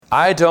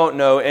I don't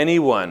know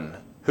anyone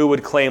who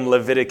would claim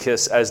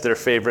Leviticus as their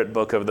favorite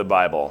book of the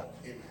Bible.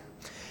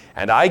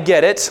 And I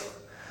get it.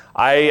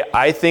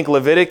 I think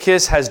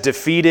Leviticus has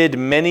defeated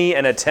many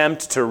an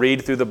attempt to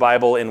read through the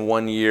Bible in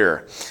 1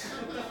 year.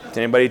 Does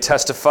anybody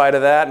testify to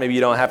that? Maybe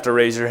you don't have to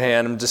raise your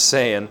hand. I'm just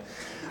saying.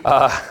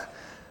 But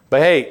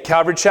hey,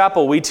 Calvary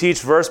Chapel, we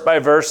teach verse by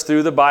verse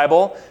through the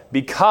Bible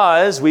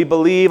because we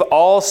believe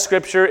all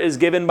Scripture is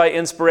given by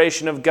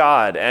inspiration of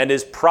God and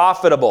is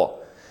profitable.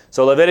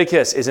 So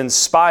Leviticus is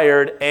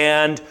inspired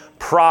and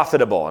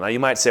profitable. Now you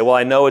might say, well,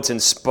 I know it's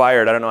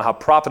inspired. I don't know how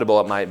profitable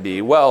it might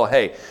be. Well,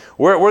 hey,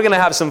 we're going to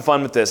have some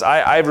fun with this.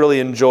 I've really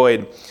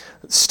enjoyed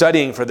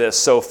studying for this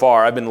so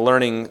far. I've been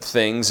learning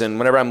things, and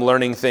whenever I'm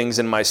learning things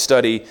in my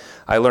study,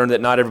 I learn that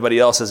not everybody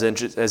else is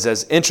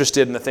as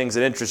interested in the things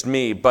that interest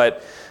me.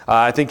 But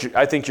I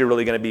think you're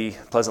really going to be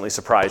pleasantly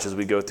surprised as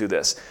we go through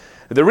this.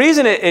 The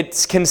reason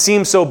it can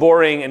seem so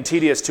boring and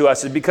tedious to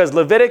us is because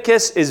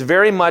Leviticus is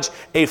very much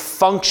a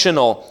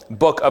functional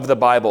book of the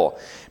Bible,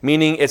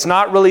 meaning it's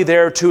not really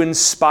there to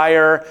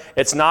inspire,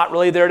 it's not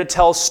really there to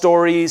tell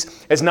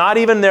stories, it's not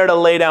even there to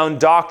lay down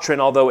doctrine,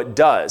 although it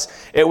does.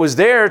 It was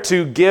there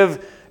to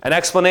give an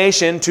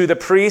explanation to the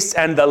priests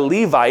and the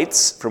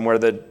Levites, from where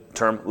the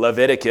term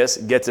Leviticus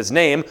gets its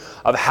name,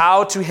 of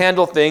how to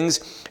handle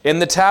things in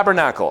the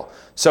tabernacle.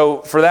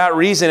 So for that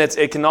reason,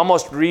 it can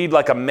almost read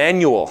like a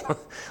manual,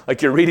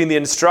 like you're reading the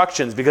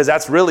instructions, because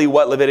that's really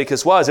what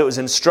Leviticus was. It was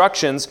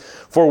instructions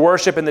for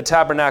worship in the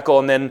tabernacle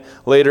and then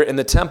later in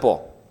the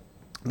temple.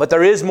 But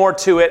there is more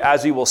to it,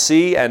 as we will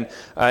see, and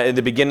in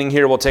the beginning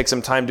here we'll take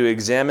some time to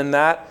examine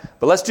that.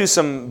 But let's do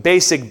some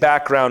basic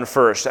background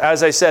first.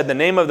 As I said, the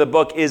name of the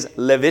book is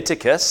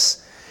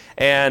Leviticus,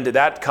 and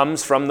that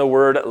comes from the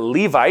word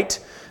Levite.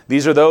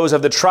 These are those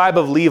of the tribe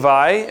of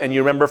Levi, and you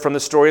remember from the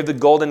story of the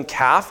golden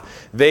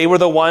calf, they were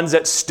the ones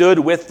that stood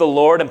with the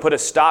Lord and put a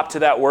stop to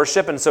that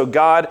worship, and so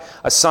God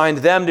assigned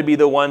them to be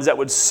the ones that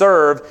would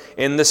serve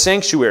in the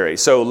sanctuary.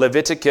 So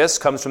Leviticus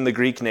comes from the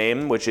Greek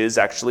name, which is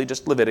actually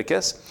just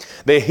Leviticus.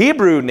 The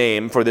Hebrew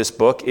name for this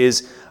book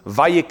is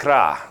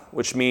Vayikra,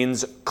 which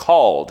means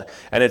called,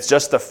 and it's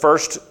just the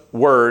first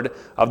word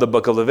of the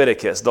book of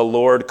Leviticus. The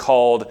Lord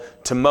called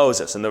to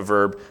Moses, and the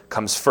verb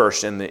comes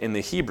first in the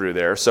Hebrew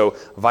there. So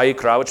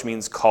Vayikra, which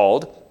means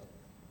called,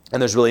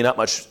 and there's really not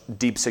much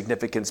deep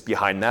significance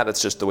behind that.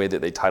 That's just the way that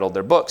they titled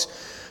their books.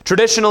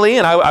 Traditionally,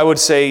 and I would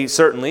say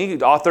certainly,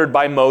 authored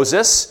by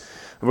Moses.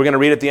 We're going to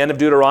read at the end of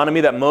Deuteronomy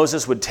that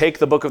Moses would take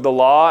the book of the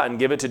law and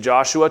give it to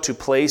Joshua to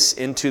place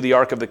into the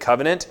Ark of the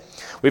Covenant.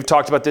 We've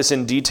talked about this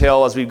in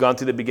detail as we've gone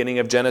through the beginning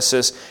of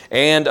Genesis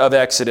and of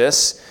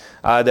Exodus,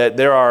 that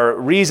there are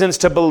reasons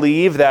to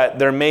believe that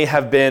there may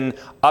have been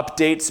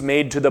updates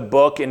made to the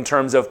book in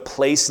terms of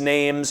place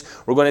names.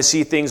 We're going to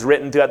see things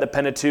written throughout the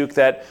Pentateuch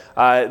that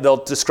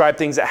they'll describe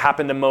things that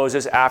happened to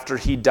Moses after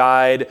he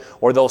died,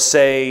 or they'll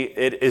say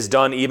it is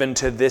done even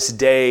to this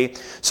day.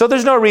 So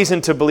there's no reason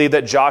to believe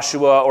that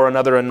Joshua or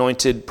another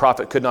anointed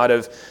prophet could not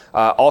have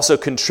also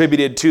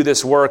contributed to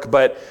this work,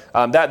 but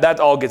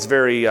that all gets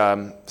very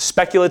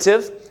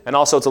speculative. And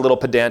also it's a little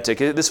pedantic.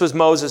 This was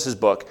Moses'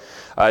 book.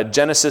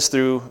 Genesis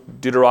through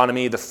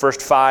Deuteronomy, the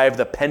first 5,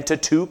 the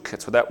Pentateuch,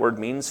 that's what that word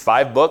means,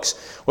 5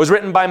 books, was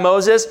written by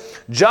Moses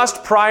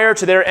just prior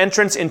to their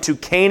entrance into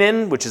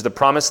Canaan, which is the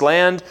promised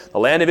land, the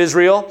land of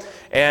Israel.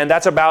 And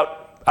that's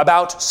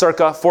about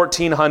circa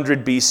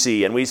 1400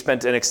 BC. And we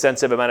spent an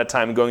extensive amount of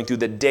time going through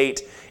the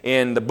date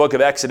in the book of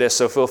Exodus,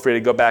 so feel free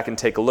to go back and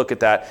take a look at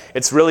that.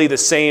 It's really the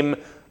same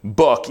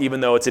book, even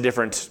though it's a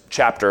different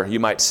chapter, you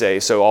might say,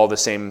 so all the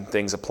same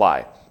things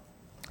apply.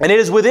 And it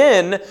is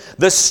within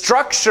the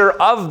structure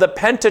of the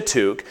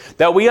Pentateuch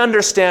that we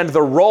understand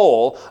the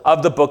role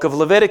of the book of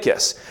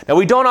Leviticus. Now,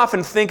 we don't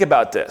often think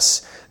about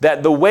this,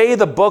 that the way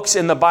the books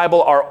in the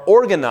Bible are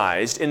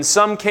organized in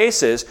some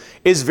cases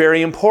is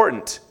very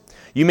important.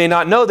 You may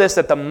not know this,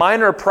 that the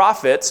minor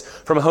prophets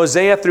from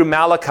Hosea through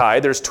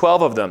Malachi, there's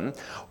 12 of them,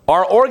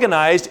 are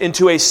organized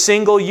into a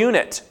single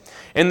unit.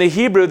 In the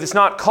Hebrew, it's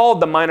not called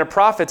the minor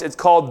prophets, it's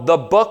called the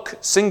book,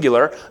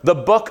 singular, the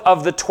book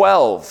of the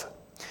 12.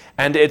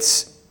 And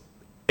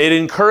it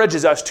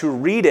encourages us to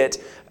read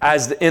it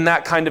as in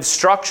that kind of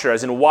structure,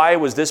 as in why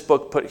was this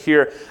book put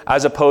here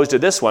as opposed to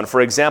this one.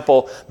 For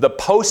example, the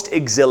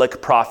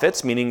post-exilic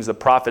prophets, meaning the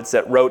prophets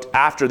that wrote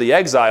after the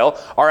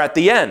exile, are at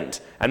the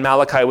end. And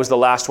Malachi was the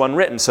last one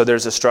written, so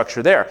there's a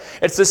structure there.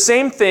 It's the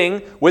same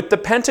thing with the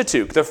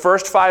Pentateuch, the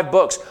first 5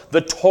 books.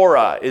 The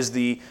Torah is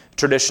the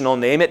traditional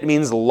name. It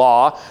means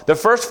law. The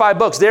first 5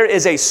 books, there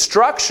is a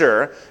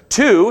structure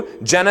to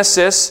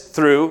Genesis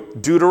through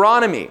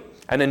Deuteronomy.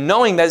 And in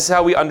knowing that, this is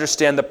how we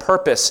understand the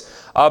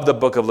purpose of the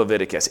book of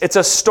Leviticus. It's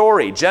a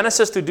story.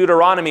 Genesis through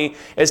Deuteronomy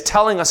is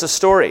telling us a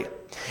story.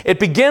 It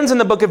begins in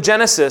the book of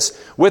Genesis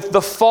with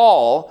the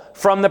fall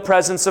from the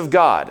presence of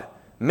God.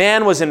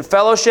 Man was in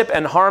fellowship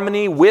and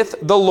harmony with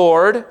the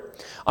Lord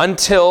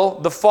until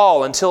the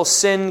fall, until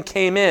sin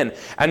came in.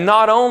 And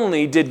not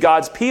only did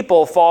God's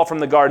people fall from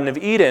the Garden of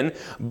Eden,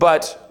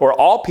 or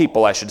all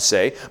people I should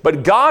say,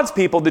 but God's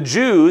people, the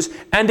Jews,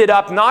 ended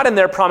up not in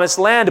their promised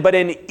land, but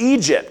in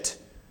Egypt.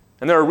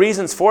 And there are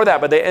reasons for that,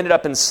 but they ended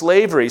up in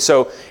slavery.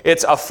 So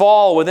it's a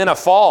fall within a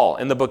fall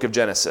in the book of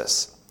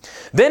Genesis.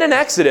 Then in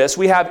Exodus,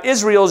 we have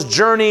Israel's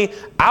journey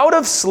out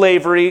of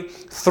slavery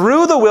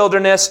through the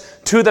wilderness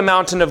to the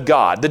mountain of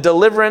God, the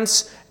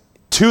deliverance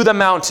to the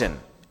mountain.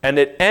 And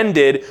it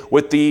ended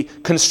with the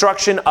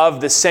construction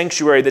of the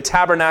sanctuary, the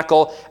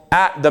tabernacle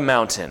at the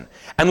mountain.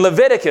 And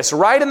Leviticus,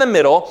 right in the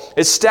middle,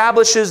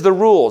 establishes the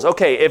rules.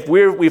 Okay, if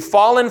we've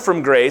fallen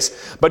from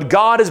grace, but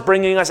God is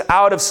bringing us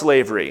out of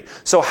slavery.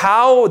 So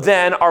how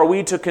then are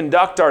we to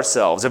conduct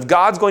ourselves? If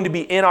God's going to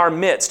be in our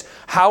midst,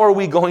 how are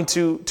we going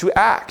to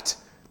act?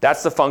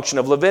 That's the function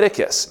of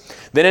Leviticus.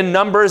 Then in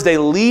Numbers, they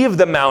leave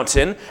the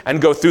mountain and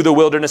go through the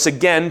wilderness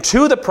again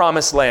to the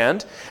promised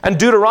land. And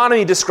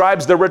Deuteronomy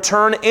describes the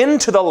return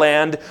into the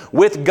land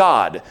with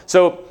God.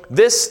 So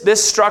this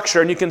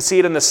structure, and you can see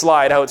it in the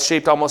slide, how it's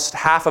shaped almost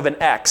half of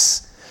an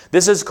X.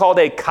 This is called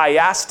a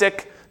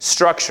chiastic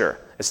structure.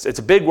 It's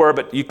a big word,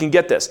 but you can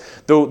get this.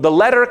 The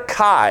letter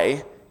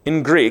chi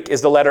in Greek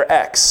is the letter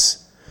X.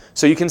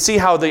 So you can see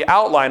how the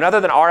outline,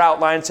 rather than our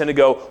outlines tend to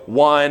go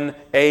 1,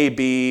 A,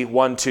 B,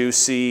 1, 2,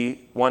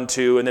 C, 1,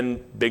 2, and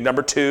then big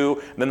number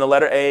 2, and then the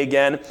letter A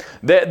again.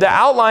 The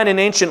outline in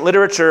ancient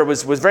literature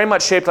was very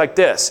much shaped like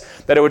this,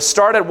 that it would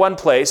start at one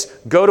place,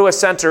 go to a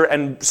center,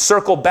 and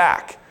circle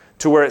back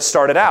to where it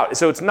started out.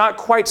 So it's not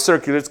quite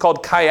circular, it's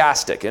called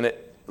chiastic, and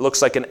it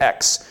looks like an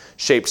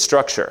X-shaped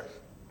structure.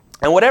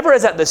 And whatever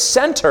is at the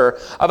center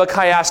of a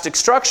chiastic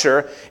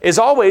structure is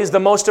always the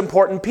most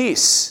important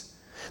piece.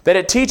 That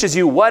it teaches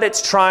you what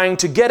it's trying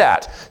to get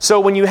at.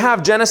 So when you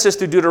have Genesis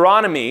through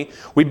Deuteronomy,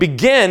 we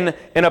begin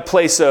in a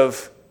place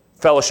of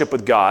fellowship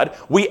with God.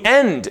 We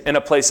end in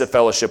a place of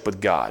fellowship with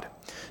God.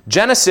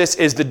 Genesis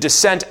is the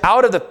descent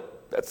out of the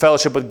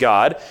fellowship with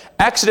God.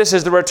 Exodus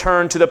is the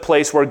return to the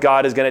place where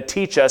God is going to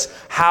teach us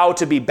how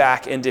to be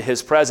back into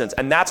His presence.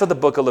 And that's what the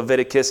book of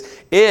Leviticus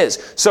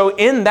is. So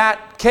in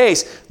that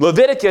case,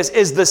 Leviticus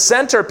is the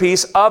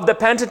centerpiece of the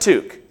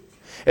Pentateuch.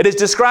 It is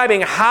describing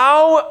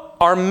how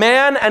are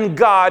man and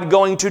God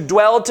going to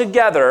dwell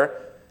together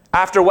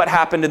after what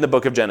happened in the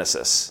book of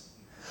Genesis.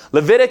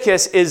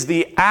 Leviticus is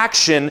the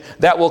action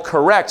that will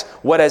correct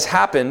what has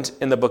happened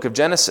in the book of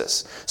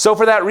Genesis. So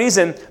for that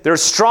reason,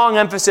 there's strong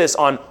emphasis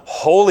on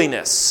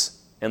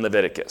holiness in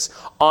Leviticus,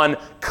 on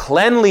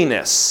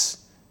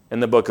cleanliness in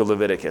the book of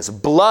Leviticus,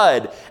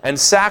 blood and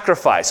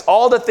sacrifice,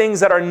 all the things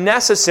that are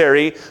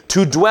necessary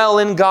to dwell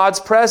in God's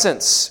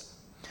presence.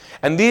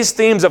 And these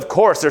themes, of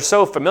course, they're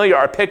so familiar,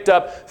 are picked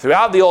up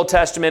throughout the Old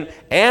Testament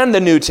and the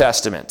New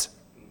Testament.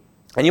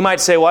 And you might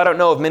say, well, I don't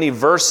know of many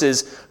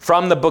verses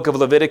from the book of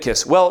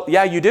Leviticus. Well,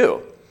 yeah, you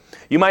do.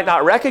 You might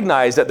not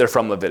recognize that they're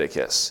from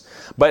Leviticus.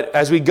 But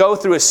as we go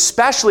through,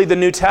 especially the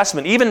New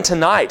Testament, even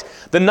tonight,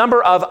 the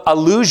number of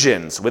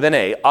allusions, with an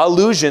A,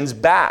 allusions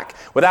back,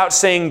 without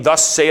saying,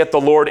 thus saith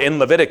the Lord in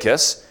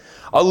Leviticus,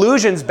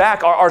 allusions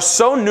back are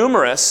so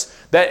numerous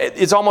that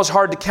it's almost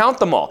hard to count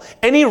them all.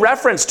 Any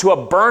reference to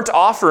a burnt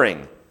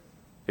offering,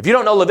 if you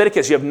don't know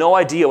Leviticus, you have no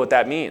idea what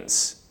that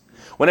means.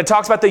 When it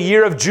talks about the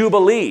year of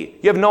Jubilee,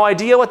 you have no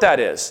idea what that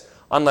is,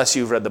 unless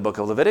you've read the book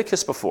of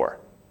Leviticus before.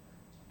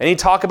 Any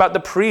talk about the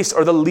priests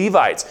or the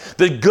Levites.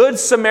 The Good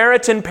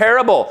Samaritan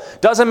parable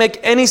doesn't make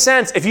any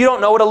sense if you don't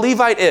know what a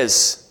Levite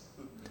is.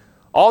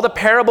 All the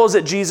parables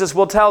that Jesus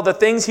will tell, the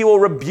things He will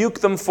rebuke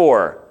them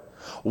for.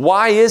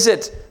 Why is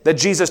it that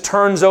Jesus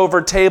turns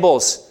over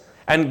tables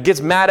and gets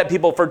mad at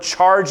people for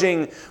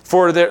charging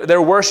for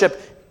their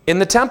worship in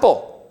the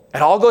temple?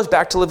 It all goes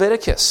back to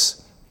Leviticus.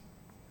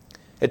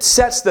 It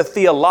sets the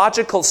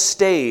theological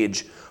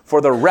stage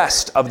for the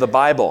rest of the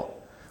Bible.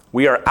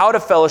 We are out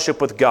of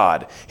fellowship with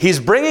God. He's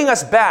bringing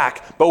us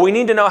back, but we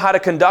need to know how to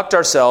conduct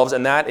ourselves,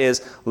 and that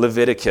is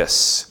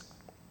Leviticus.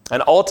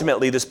 And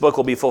ultimately, this book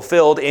will be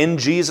fulfilled in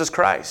Jesus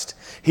Christ.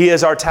 He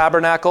is our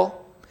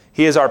tabernacle.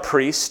 He is our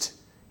priest.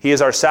 He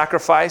is our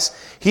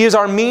sacrifice. He is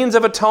our means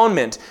of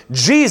atonement.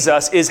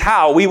 Jesus is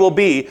how we will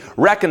be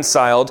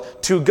reconciled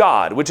to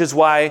God, which is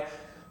why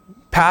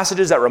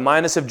passages that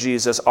remind us of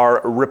Jesus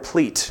are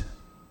replete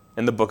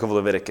in the book of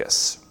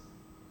Leviticus.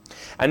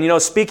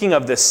 And speaking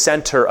of the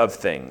center of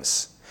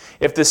things,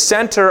 if the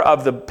center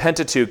of the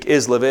Pentateuch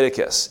is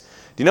Leviticus,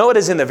 do you know what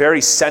is in the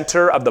very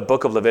center of the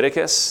book of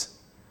Leviticus?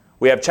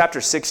 We have chapter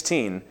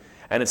 16,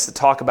 and it's the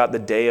talk about the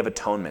Day of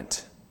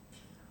Atonement.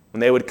 When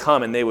they would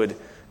come and they would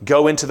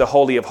go into the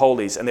Holy of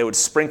Holies, and they would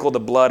sprinkle the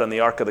blood on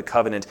the Ark of the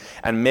Covenant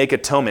and make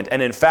atonement.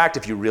 And in fact,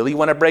 if you really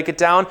want to break it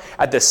down,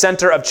 at the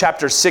center of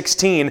chapter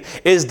 16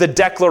 is the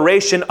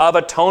declaration of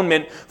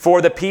atonement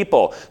for the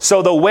people.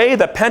 So the way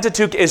the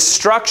Pentateuch is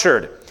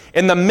structured,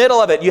 in the middle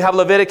of it, you have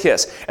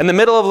Leviticus. In the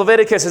middle of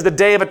Leviticus is the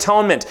Day of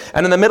Atonement.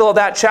 And in the middle of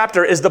that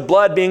chapter is the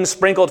blood being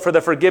sprinkled for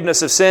the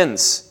forgiveness of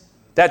sins.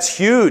 That's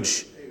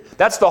huge.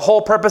 That's the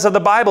whole purpose of the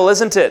Bible,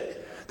 isn't it?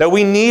 That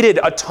we needed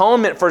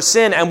atonement for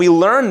sin, and we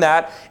learned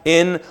that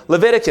in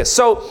Leviticus.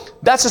 So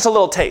that's just a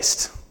little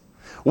taste.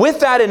 With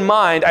that in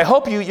mind, I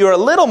hope you're a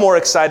little more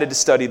excited to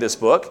study this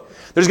book.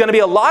 There's going to be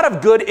a lot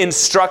of good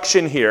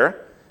instruction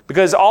here,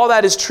 because all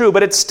that is true,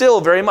 but it's still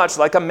very much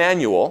like a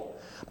manual.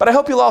 But I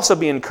hope you'll also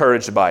be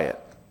encouraged by it.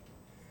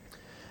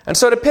 And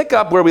so to pick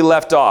up where we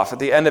left off at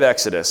the end of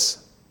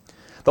Exodus,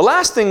 the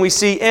last thing we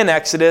see in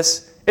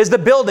Exodus is the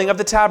building of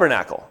the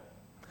tabernacle.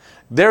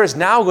 There is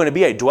now going to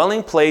be a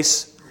dwelling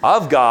place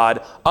of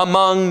God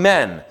among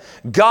men.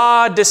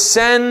 God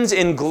descends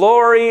in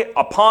glory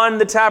upon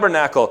the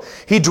tabernacle.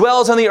 He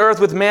dwells on the earth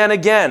with man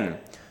again.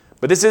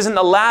 But this isn't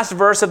the last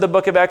verse of the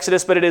book of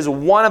Exodus, but it is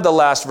one of the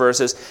last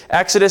verses.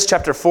 Exodus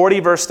chapter 40,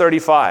 verse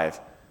 35.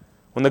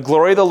 When the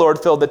glory of the Lord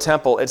filled the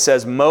temple, it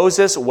says,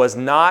 Moses was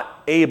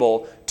not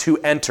able to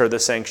enter the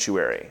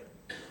sanctuary.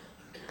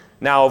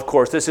 Now, of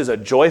course, this is a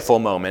joyful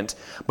moment,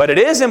 but it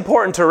is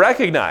important to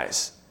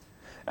recognize,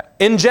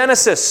 in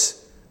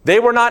Genesis, they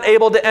were not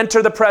able to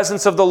enter the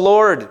presence of the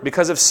Lord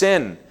because of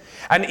sin.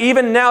 And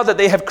even now that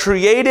they have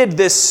created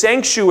this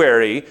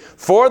sanctuary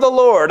for the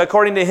Lord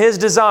according to His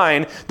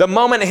design, the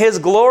moment His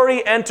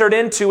glory entered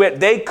into it,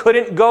 they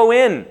couldn't go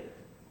in.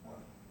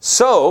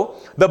 So,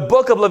 the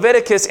book of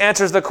Leviticus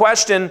answers the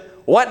question,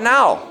 what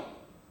now?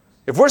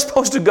 If we're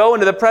supposed to go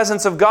into the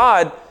presence of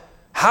God,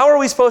 how are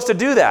we supposed to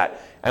do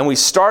that? And we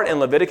start in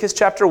Leviticus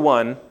chapter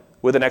 1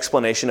 with an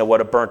explanation of what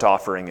a burnt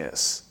offering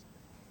is.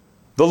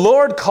 The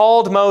Lord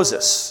called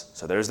Moses.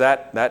 So there's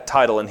that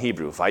title in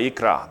Hebrew,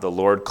 Vayikra. The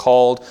Lord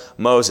called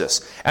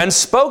Moses and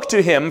spoke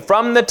to him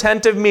from the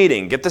tent of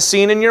meeting. Get the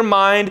scene in your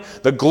mind.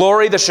 The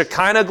glory, the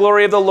Shekinah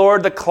glory of the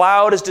Lord, the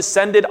cloud has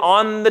descended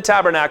on the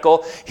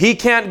tabernacle. He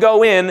can't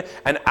go in,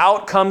 and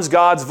out comes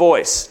God's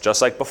voice,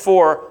 just like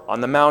before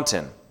on the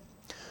mountain.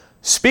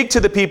 Speak to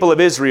the people of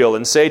Israel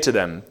and say to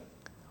them,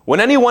 when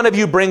any one of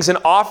you brings an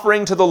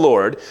offering to the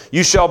Lord,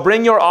 you shall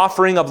bring your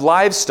offering of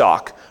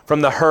livestock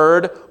from the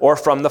herd or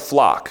from the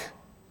flock.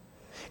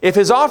 If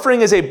his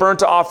offering is a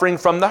burnt offering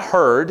from the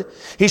herd,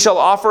 he shall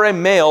offer a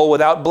male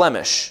without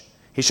blemish.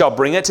 He shall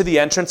bring it to the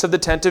entrance of the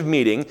tent of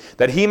meeting,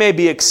 that he may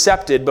be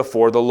accepted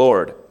before the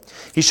Lord.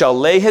 He shall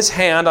lay his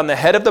hand on the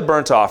head of the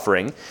burnt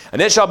offering,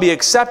 and it shall be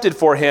accepted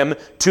for him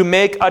to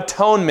make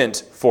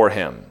atonement for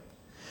him.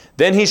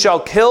 Then he shall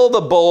kill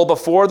the bull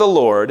before the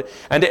Lord,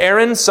 and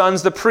Aaron's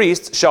sons the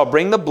priests shall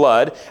bring the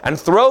blood, and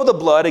throw the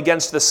blood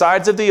against the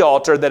sides of the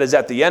altar that is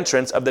at the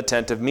entrance of the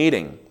tent of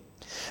meeting.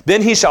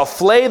 Then he shall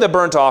flay the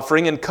burnt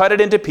offering and cut it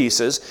into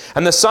pieces,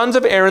 and the sons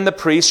of Aaron the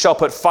priest shall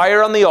put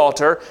fire on the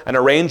altar and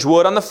arrange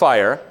wood on the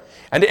fire.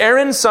 And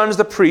Aaron's sons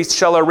the priests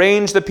shall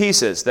arrange the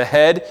pieces, the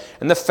head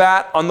and the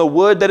fat on the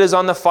wood that is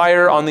on the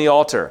fire on the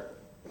altar.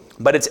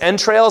 But its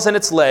entrails and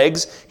its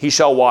legs he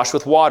shall wash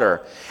with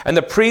water. And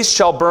the priest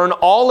shall burn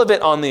all of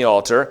it on the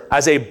altar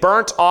as a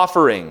burnt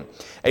offering,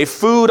 a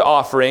food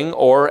offering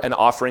or an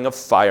offering of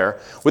fire,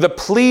 with a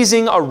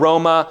pleasing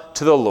aroma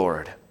to the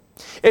Lord.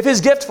 If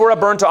his gift for a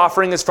burnt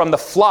offering is from the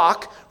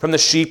flock, from the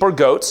sheep or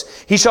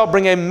goats, he shall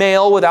bring a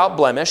male without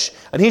blemish,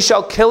 and he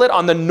shall kill it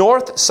on the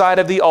north side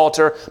of the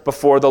altar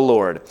before the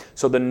Lord.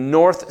 So the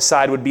north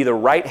side would be the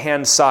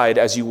right-hand side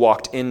as you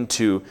walked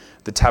into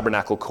the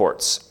tabernacle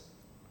courts.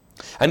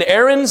 And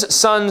Aaron's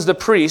sons, the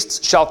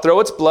priests, shall throw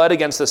its blood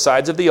against the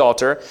sides of the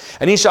altar,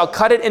 and he shall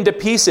cut it into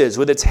pieces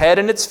with its head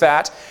and its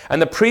fat,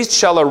 and the priest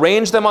shall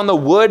arrange them on the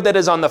wood that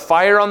is on the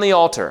fire on the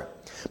altar.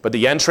 But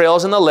the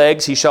entrails and the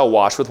legs he shall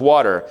wash with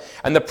water,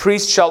 and the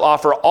priest shall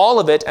offer all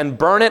of it and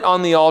burn it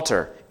on the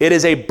altar. It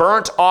is a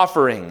burnt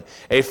offering,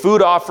 a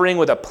food offering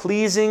with a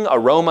pleasing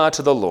aroma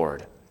to the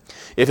Lord.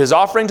 If his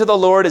offering to the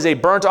Lord is a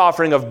burnt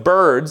offering of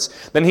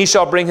birds, then he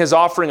shall bring his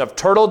offering of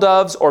turtle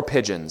doves or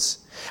pigeons.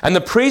 And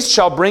the priest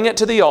shall bring it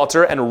to the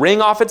altar and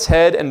wring off its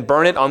head and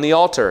burn it on the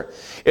altar.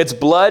 Its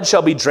blood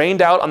shall be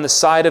drained out on the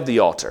side of the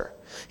altar.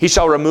 He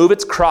shall remove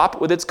its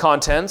crop with its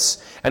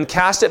contents and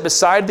cast it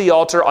beside the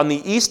altar on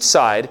the east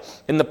side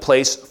in the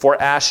place for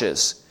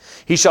ashes.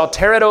 He shall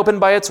tear it open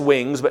by its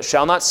wings, but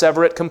shall not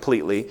sever it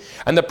completely.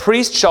 And the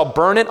priest shall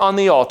burn it on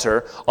the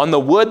altar, on the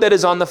wood that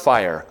is on the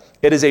fire.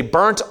 It is a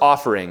burnt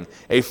offering,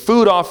 a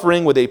food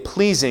offering with a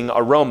pleasing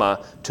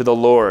aroma to the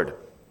Lord.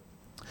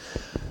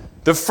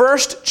 The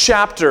first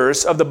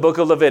chapters of the book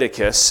of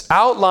Leviticus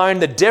outline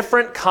the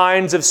different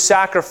kinds of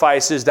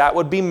sacrifices that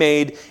would be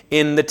made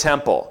in the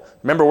temple.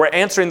 Remember, we're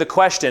answering the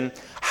question,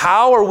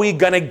 how are we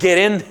going to get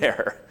in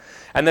there?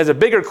 And there's a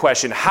bigger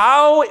question.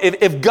 How,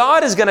 if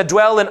God is going to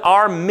dwell in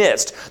our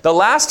midst, the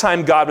last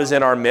time God was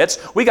in our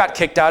midst, we got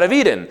kicked out of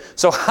Eden.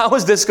 So how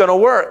is this going to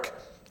work?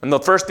 And the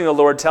first thing the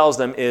Lord tells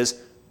them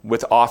is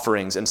with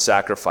offerings and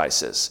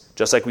sacrifices.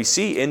 Just like we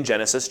see in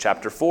Genesis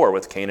chapter 4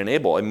 with Cain and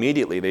Abel.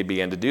 Immediately they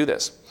began to do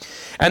this.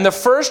 And the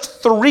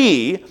first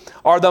three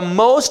are the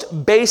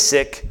most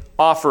basic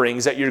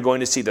offerings that you're going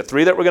to see. The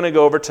three that we're going to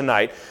go over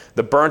tonight,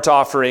 the burnt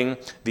offering,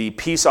 the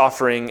peace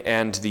offering,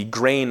 and the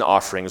grain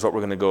offering is what we're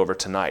going to go over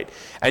tonight.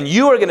 And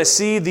you are going to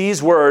see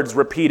these words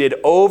repeated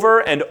over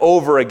and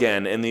over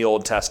again in the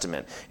Old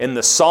Testament, in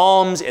the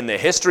Psalms, in the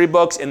history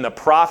books, in the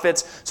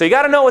prophets. So you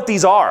got to know what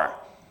these are.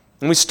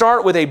 And we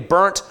start with a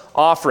burnt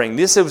offering.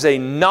 This was a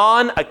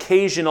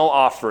non-occasional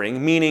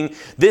offering, meaning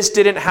this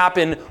didn't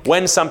happen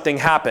when something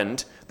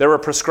happened. There were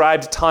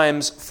prescribed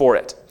times for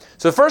it.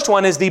 So the first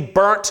one is the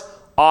burnt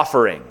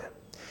offering.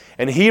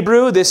 In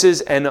Hebrew, this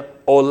is an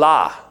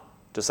olah,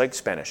 just like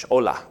Spanish,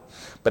 olah.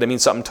 but it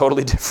means something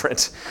totally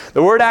different.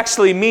 The word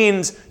actually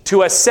means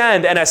to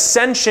ascend, an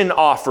ascension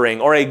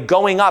offering or a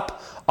going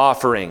up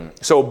offering.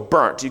 So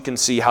burnt, you can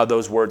see how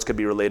those words could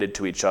be related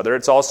to each other.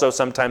 It's also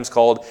sometimes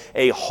called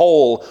a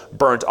whole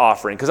burnt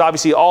offering, because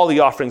obviously all the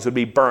offerings would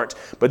be burnt,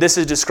 but this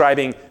is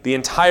describing the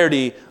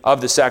entirety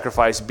of the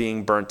sacrifice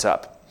being burnt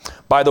up.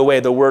 By the way,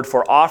 the word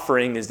for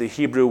offering is the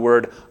Hebrew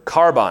word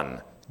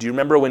karban. Do you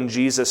remember when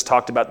Jesus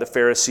talked about the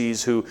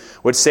Pharisees who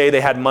would say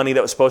they had money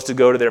that was supposed to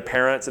go to their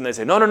parents, and they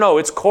say, no,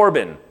 it's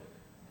Corban.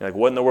 You're like,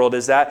 what in the world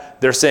is that?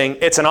 They're saying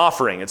it's an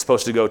offering. It's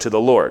supposed to go to the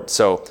Lord.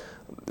 So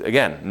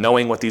again,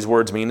 knowing what these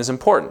words mean is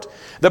important.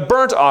 The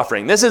burnt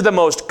offering. This is the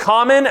most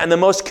common and the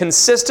most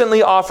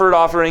consistently offered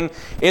offering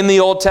in the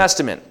Old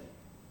Testament.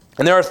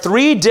 And there are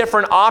 3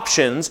 different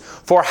options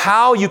for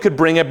how you could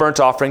bring a burnt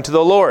offering to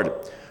the Lord.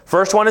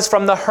 First one is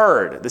from the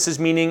herd. This is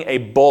meaning a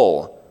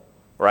bull,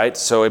 right?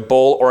 So a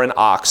bull or an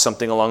ox,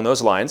 something along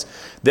those lines.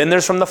 Then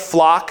there's from the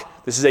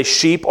flock. This is a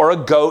sheep or a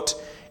goat.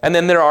 And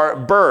then there are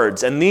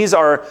birds. And these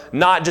are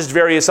not just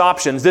various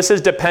options. This is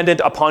dependent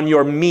upon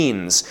your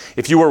means.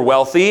 If you were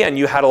wealthy and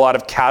you had a lot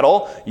of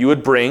cattle, you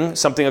would bring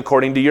something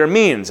according to your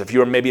means. If you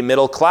were maybe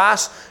middle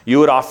class, you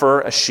would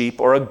offer a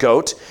sheep or a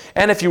goat.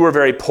 And if you were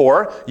very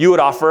poor, you would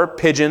offer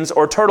pigeons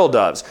or turtle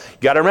doves.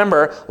 You got to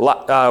remember,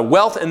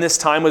 wealth in this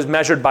time was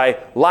measured by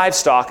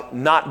livestock,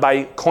 not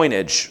by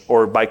coinage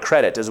or by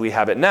credit as we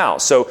have it now.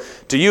 So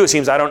to you, it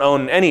seems I don't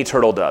own any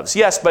turtle doves.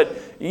 Yes, but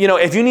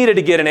if you needed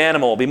to get an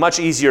animal, it'd be much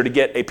easier to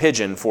get a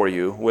pigeon for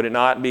you, would it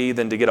not be,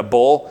 than to get a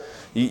bull?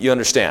 You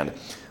understand.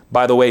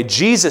 By the way,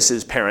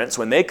 Jesus' parents,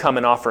 when they come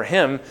and offer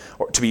him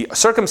to be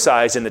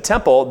circumcised in the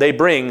temple, they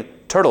bring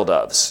turtle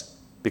doves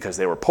because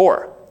they were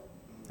poor.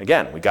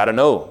 Again, we got to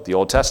know the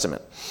Old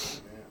Testament.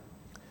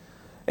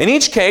 In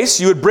each case,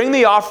 you would bring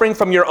the offering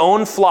from your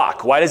own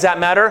flock. Why does that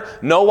matter?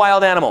 No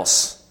wild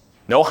animals,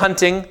 no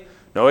hunting,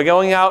 no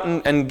going out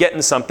and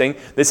getting something.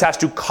 This has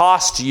to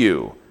cost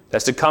you. It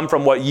has to come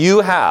from what you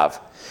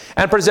have.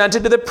 And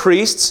presented to the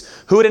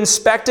priests, who would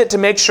inspect it to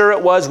make sure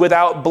it was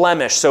without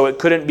blemish. So it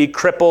couldn't be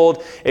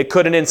crippled. It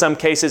couldn't, in some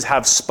cases,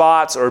 have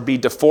spots or be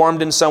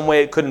deformed in some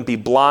way. It couldn't be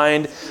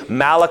blind.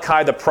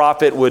 Malachi the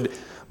prophet would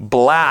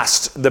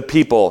blast the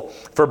people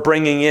for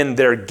bringing in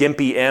their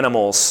gimpy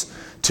animals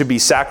to be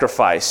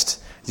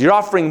sacrificed. You're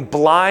offering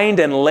blind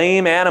and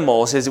lame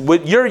animals.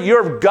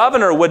 Your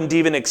governor wouldn't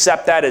even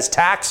accept that as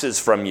taxes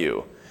from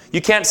you.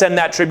 You can't send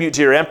that tribute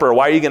to your emperor.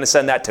 Why are you going to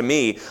send that to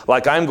me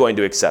like I'm going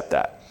to accept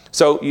that?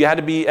 So it had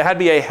to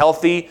be a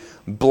healthy,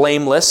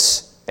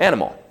 blameless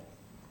animal.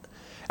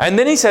 And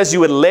then he says you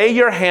would lay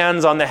your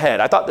hands on the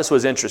head. I thought this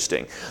was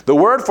interesting. The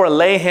word for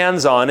lay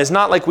hands on is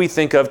not like we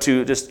think of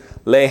to just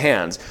lay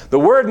hands. The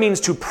word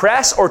means to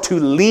press or to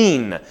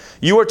lean.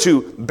 You are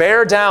to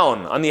bear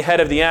down on the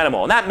head of the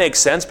animal. And that makes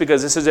sense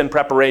because this is in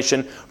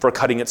preparation for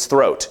cutting its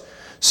throat.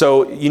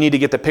 So you need to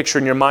get the picture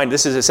in your mind.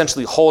 This is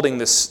essentially holding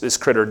this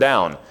critter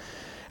down.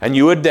 And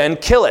you would then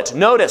kill it.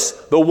 Notice,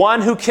 the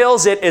one who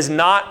kills it is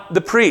not the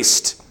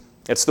priest.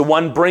 It's the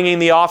one bringing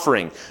the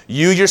offering.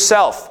 You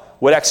yourself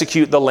would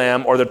execute the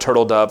lamb or the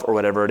turtle dove or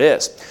whatever it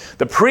is.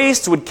 The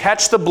priest would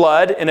catch the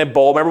blood in a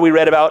bowl. Remember we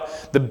read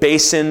about the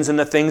basins and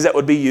the things that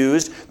would be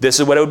used. This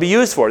is what it would be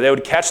used for. They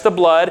would catch the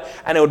blood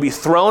and it would be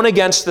thrown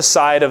against the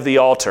side of the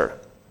altar.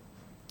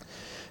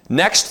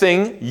 Next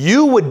thing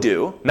you would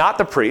do, not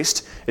the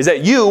priest, is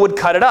that you would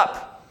cut it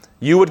up.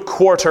 You would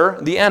quarter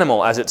the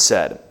animal, as it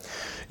said.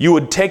 You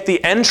would take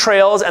the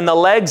entrails and the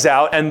legs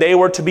out, and they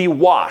were to be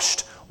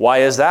washed. Why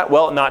is that?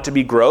 Well, not to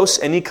be gross.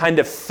 Any kind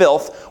of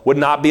filth would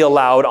not be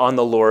allowed on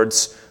the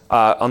Lord's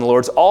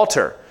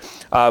altar.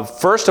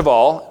 First of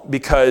all,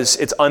 because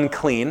it's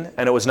unclean,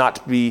 and it was not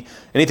to be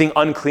anything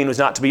unclean was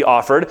not to be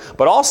offered.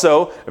 But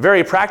also,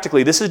 very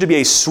practically, this is to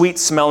be a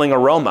sweet-smelling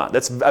aroma.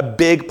 That's a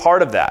big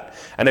part of that.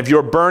 And if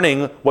you're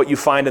burning what you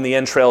find in the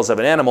entrails of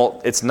an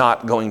animal, it's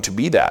not going to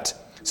be that.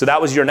 So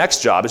that was your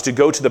next job, is to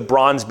go to the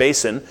bronze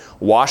basin,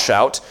 wash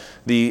out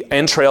the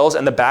entrails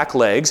and the back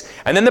legs,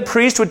 and then the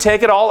priest would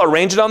take it all,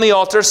 arrange it on the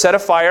altar, set a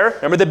fire.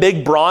 Remember the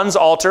big bronze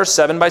altar,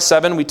 7 by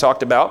 7 we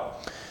talked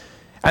about?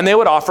 And they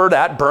would offer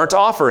that burnt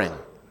offering.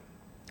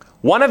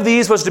 One of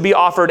these was to be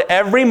offered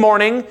every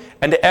morning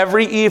and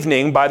every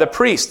evening by the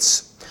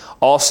priests.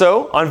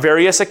 Also, on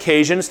various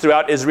occasions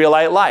throughout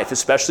Israelite life,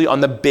 especially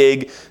on the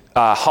big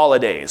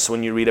holidays,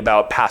 when you read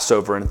about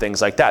Passover and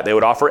things like that, they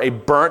would offer a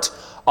burnt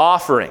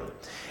offering.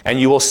 And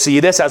you will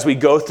see this as we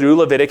go through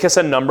Leviticus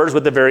and Numbers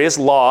with the various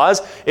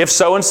laws. If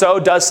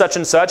so-and-so does such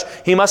and such,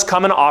 he must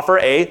come and offer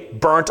a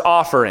burnt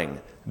offering.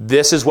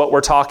 This is what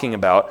we're talking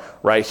about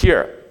right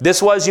here.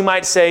 This was, you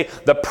might say,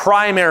 the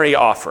primary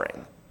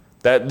offering.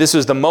 That this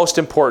is the most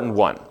important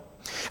one.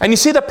 And you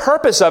see the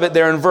purpose of it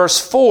there in verse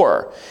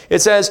 4. It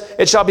says,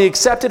 it shall be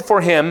accepted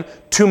for him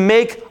to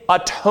make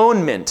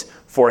atonement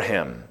for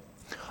him.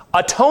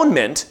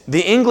 Atonement,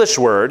 the English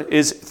word,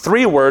 is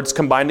 3 words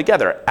combined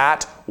together.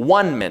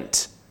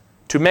 At-one-ment.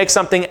 To make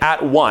something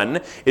at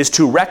one is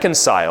to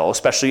reconcile,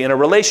 especially in a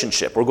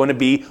relationship. We're going to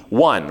be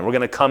one. We're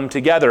going to come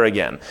together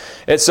again.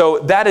 And so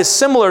that is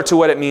similar to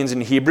what it means in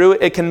Hebrew.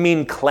 It can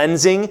mean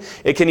cleansing.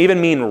 It can even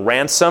mean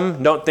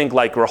ransom. Don't think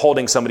like we're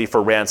holding somebody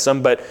for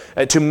ransom, but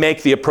to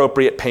make the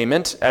appropriate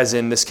payment, as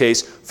in this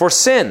case, for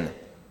sin.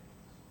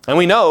 And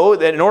we know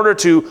that in order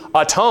to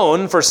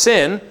atone for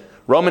sin,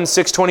 Romans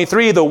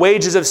 6:23, the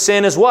wages of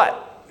sin is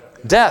what?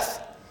 Death.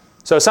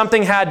 So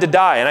something had to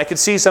die. And I could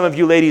see some of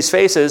you ladies'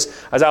 faces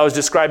as I was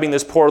describing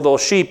this poor little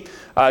sheep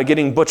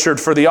getting butchered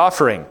for the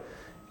offering.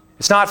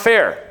 It's not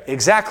fair.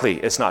 Exactly,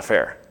 it's not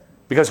fair.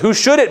 Because who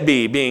should it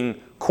be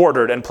being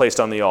quartered and placed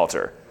on the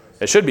altar?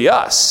 It should be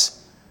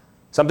us.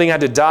 Something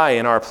had to die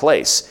in our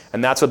place.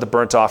 And that's what the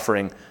burnt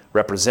offering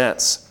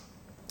represents.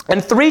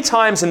 And 3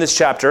 times in this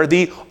chapter,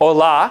 the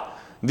olah,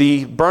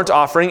 the burnt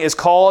offering, is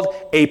called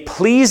a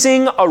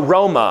pleasing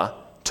aroma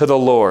to the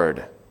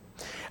Lord.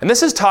 And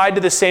this is tied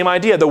to the same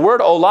idea. The word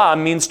olah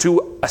means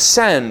to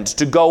ascend,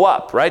 to go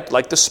up, right?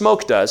 Like the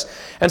smoke does.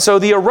 And so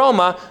the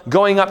aroma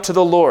going up to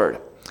the Lord.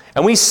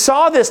 And we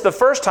saw this the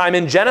first time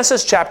in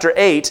Genesis chapter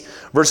 8,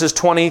 verses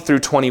 20 through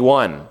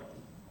 21.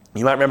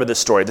 You might remember this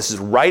story. This is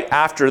right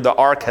after the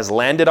ark has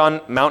landed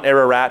on Mount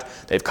Ararat.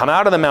 They've come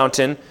out of the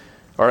mountain,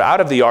 or out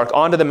of the ark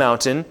onto the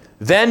mountain.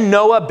 Then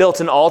Noah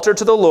built an altar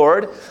to the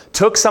Lord,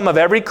 took some of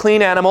every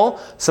clean animal,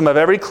 some of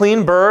every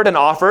clean bird, and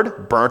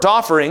offered burnt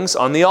offerings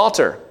on the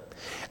altar.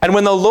 And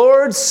when the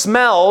Lord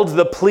smelled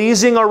the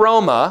pleasing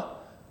aroma,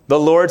 the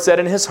Lord said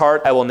in his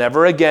heart, I will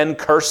never again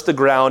curse the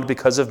ground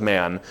because of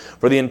man,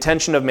 for the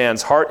intention of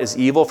man's heart is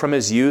evil from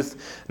his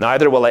youth,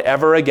 neither will I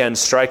ever again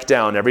strike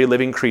down every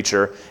living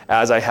creature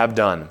as I have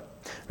done.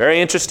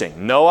 Very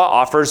interesting. Noah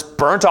offers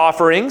burnt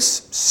offerings,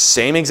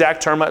 same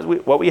exact term as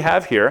what we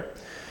have here.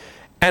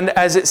 And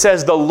as it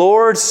says, the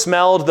Lord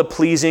smelled the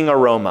pleasing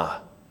aroma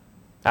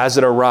as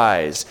it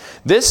arose.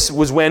 This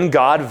was when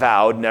God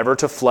vowed never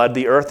to flood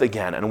the earth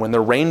again, and when the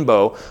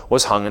rainbow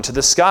was hung into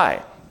the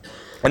sky.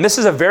 And this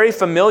is a very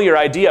familiar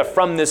idea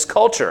from this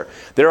culture.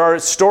 There are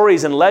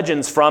stories and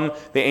legends from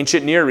the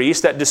ancient Near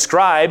East that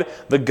describe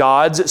the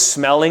gods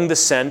smelling the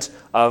scent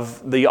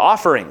of the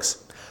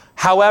offerings.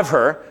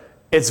 However,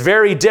 it's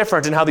very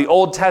different in how the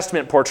Old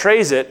Testament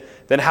portrays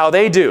it than how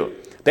they do.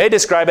 They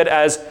describe it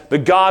as the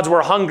gods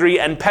were hungry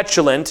and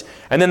petulant,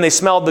 and then they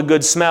smelled the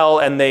good smell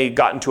and they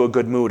got into a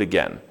good mood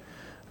again.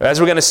 As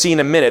we're going to see in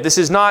a minute, this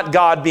is not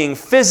God being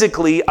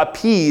physically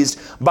appeased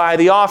by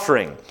the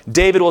offering.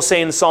 David will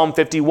say in Psalm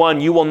 51,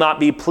 you will not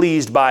be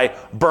pleased by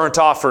burnt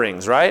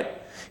offerings, right?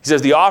 He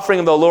says, the offering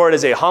of the Lord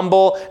is a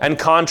humble and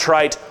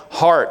contrite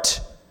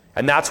heart.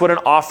 And that's what an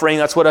offering,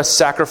 that's what a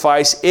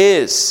sacrifice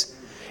is.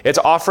 It's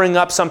offering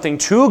up something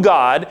to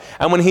God,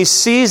 and when he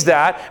sees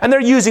that, and they're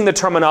using the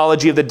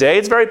terminology of the day,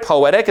 it's very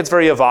poetic, it's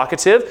very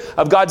evocative,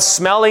 of God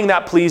smelling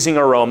that pleasing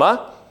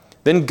aroma,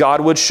 then God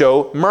would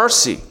show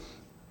mercy.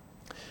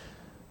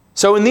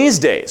 So in these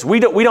days, we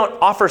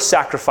don't offer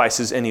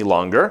sacrifices any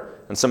longer,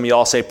 and some of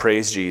y'all say,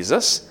 praise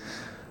Jesus.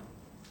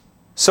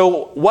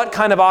 So what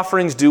kind of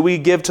offerings do we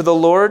give to the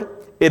Lord?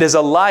 It is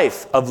a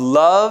life of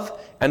love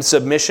and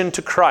submission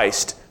to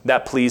Christ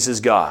that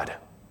pleases God.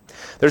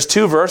 There's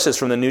 2 verses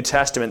from the New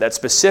Testament that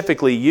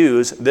specifically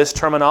use this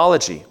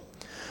terminology.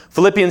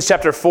 Philippians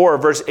chapter 4,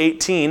 verse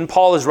 18,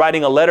 Paul is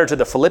writing a letter to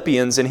the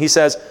Philippians, and he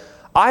says,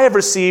 I have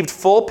received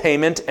full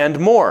payment and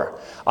more.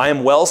 I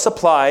am well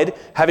supplied,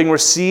 having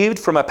received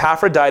from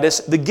Epaphroditus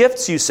the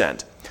gifts you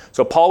sent.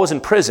 So Paul was in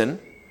prison.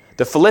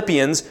 The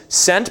Philippians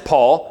sent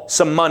Paul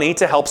some money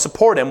to help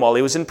support him while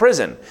he was in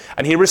prison.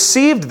 And he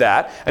received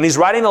that, and he's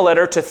writing a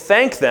letter to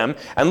thank them.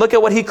 And look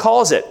at what he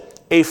calls it,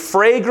 a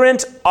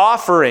fragrant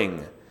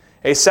offering.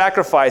 A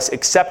sacrifice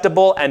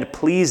acceptable and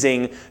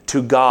pleasing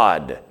to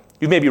God.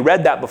 You've maybe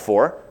read that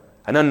before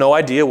and have no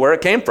idea where it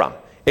came from.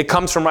 It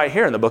comes from right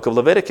here in the book of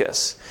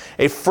Leviticus.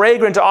 A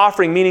fragrant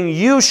offering, meaning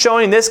you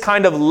showing this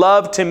kind of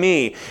love to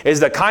me,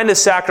 is the kind of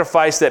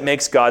sacrifice that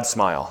makes God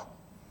smile.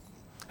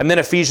 And then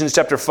Ephesians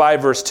chapter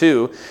 5, verse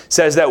 2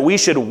 says that we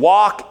should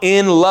walk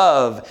in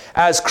love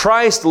as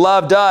Christ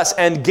loved us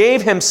and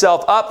gave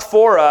himself up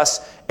for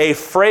us, a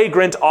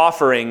fragrant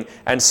offering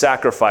and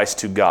sacrifice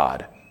to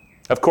God.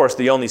 Of course,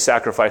 the only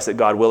sacrifice that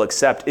God will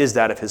accept is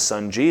that of his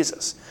son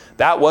Jesus.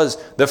 That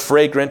was the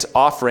fragrant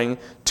offering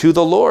to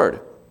the Lord.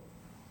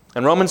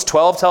 And Romans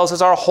 12 tells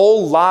us our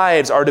whole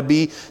lives are to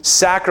be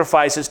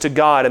sacrifices to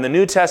God. And the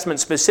New Testament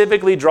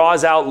specifically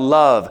draws out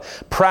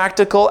love,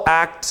 practical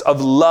acts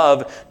of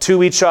love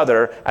to each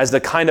other as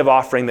the kind of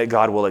offering that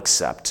God will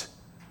accept.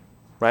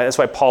 Right? That's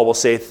why Paul will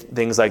say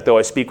things like, though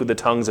I speak with the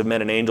tongues of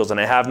men and angels and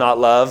I have not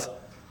love,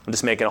 I'm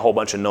just making a whole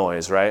bunch of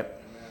noise, right?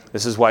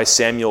 This is why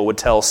Samuel would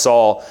tell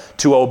Saul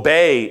to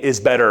obey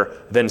is better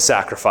than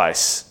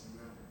sacrifice.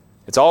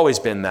 It's always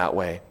been that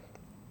way.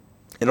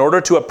 In order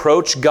to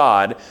approach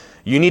God,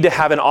 you need to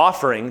have an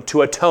offering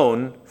to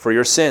atone for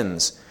your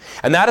sins.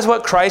 And that is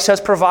what Christ has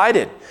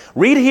provided.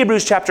 Read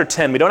Hebrews chapter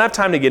 10. We don't have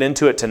time to get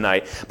into it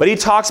tonight, but he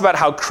talks about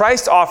how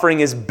Christ's offering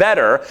is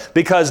better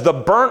because the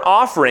burnt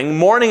offering,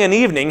 morning and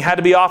evening, had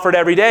to be offered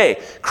every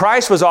day.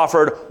 Christ was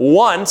offered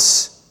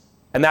once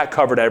And that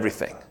covered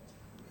everything.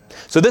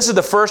 So this is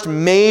the first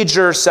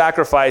major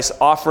sacrifice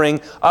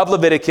offering of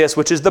Leviticus,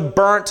 which is the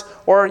burnt,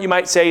 or you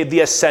might say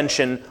the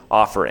ascension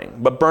offering.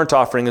 But burnt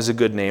offering is a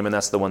good name, and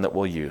that's the one that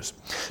we'll use.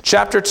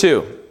 Chapter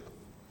 2.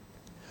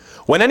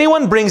 When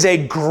anyone brings a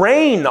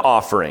grain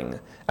offering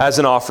as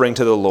an offering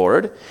to the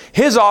Lord,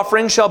 his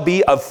offering shall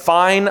be of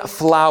fine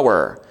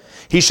flour.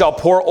 He shall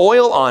pour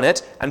oil on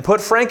it and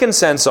put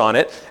frankincense on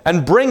it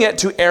and bring it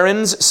to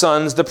Aaron's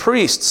sons, the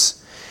priests.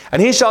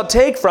 And he shall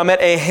take from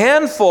it a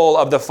handful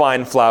of the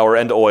fine flour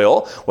and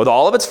oil with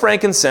all of its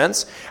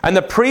frankincense, and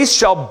the priest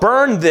shall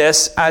burn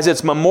this as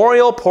its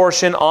memorial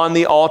portion on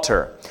the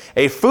altar,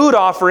 a food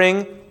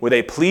offering with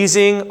a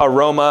pleasing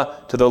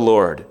aroma to the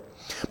Lord.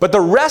 But the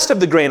rest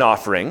of the grain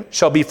offering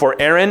shall be for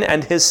Aaron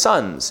and his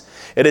sons.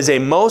 It is a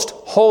most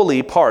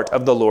holy part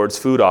of the Lord's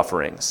food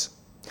offerings.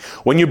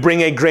 When you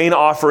bring a grain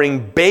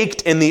offering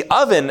baked in the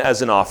oven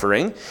as an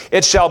offering,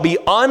 it shall be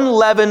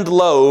unleavened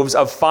loaves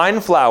of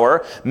fine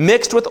flour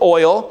mixed with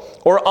oil,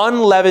 or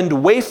unleavened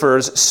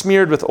wafers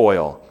smeared with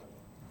oil.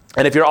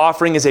 And if your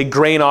offering is a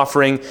grain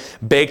offering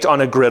baked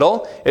on a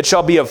griddle, it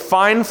shall be of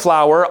fine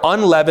flour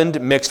unleavened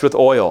mixed with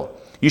oil.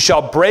 You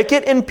shall break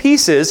it in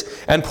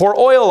pieces and pour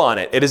oil on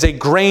it. It is a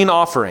grain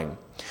offering.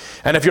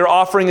 And if your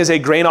offering is a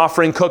grain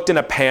offering cooked in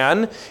a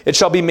pan, it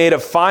shall be made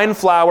of fine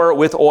flour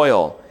with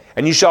oil.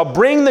 And you shall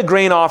bring the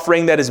grain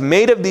offering that is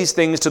made of these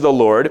things to the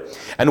Lord,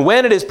 and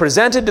when it is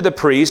presented to the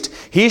priest,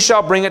 he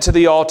shall bring it to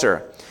the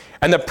altar.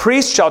 And the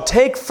priest shall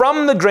take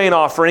from the grain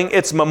offering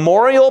its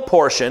memorial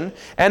portion,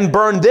 and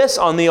burn this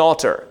on the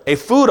altar, a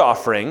food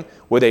offering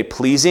with a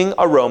pleasing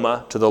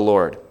aroma to the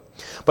Lord.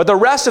 But the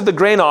rest of the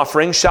grain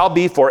offering shall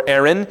be for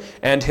Aaron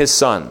and his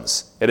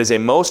sons. It is a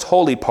most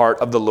holy part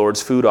of the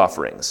Lord's food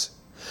offerings.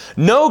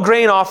 No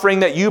grain offering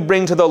that you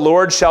bring to the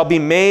Lord shall be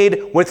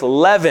made with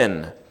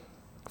leaven.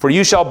 For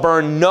you shall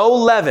burn no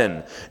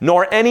leaven,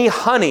 nor any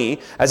honey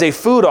as a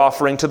food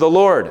offering to the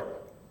Lord.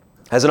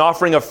 As an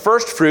offering of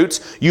first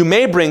fruits, you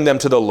may bring them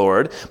to the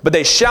Lord, but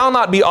they shall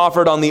not be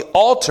offered on the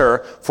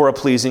altar for a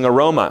pleasing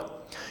aroma.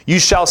 You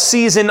shall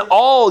season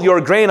all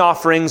your grain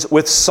offerings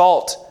with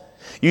salt.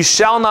 You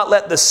shall not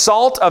let the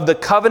salt of the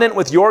covenant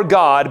with your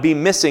God be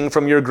missing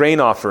from your grain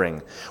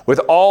offering. With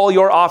all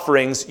your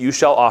offerings you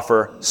shall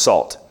offer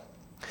salt.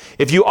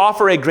 If you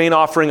offer a grain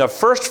offering of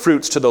first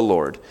fruits to the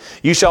Lord,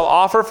 you shall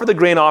offer for the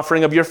grain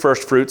offering of your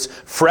first fruits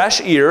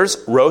fresh ears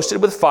roasted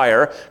with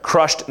fire,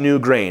 crushed new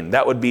grain.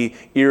 That would be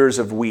ears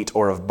of wheat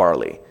or of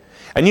barley.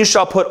 And you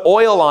shall put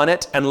oil on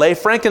it and lay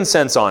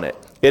frankincense on it.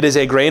 It is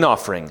a grain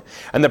offering.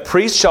 And the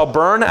priest shall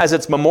burn as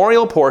its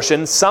memorial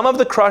portion some of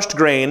the crushed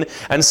grain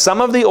and some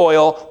of the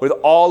oil with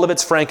all of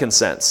its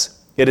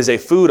frankincense. It is a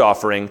food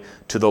offering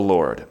to the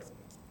Lord.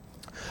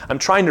 I'm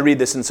trying to read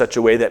this in such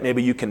a way that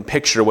maybe you can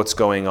picture what's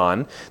going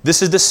on.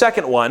 This is the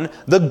second one,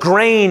 the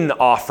grain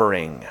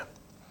offering.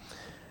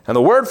 And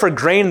the word for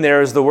grain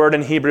there is the word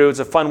in Hebrew, it's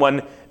a fun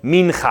one,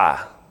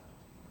 mincha.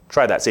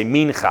 Try that, say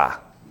mincha.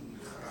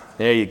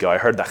 There you go, I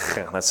heard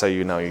that. That's how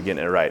you know you're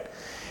getting it right.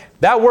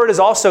 That word is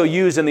also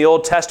used in the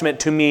Old Testament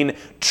to mean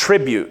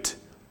tribute.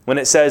 When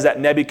it says that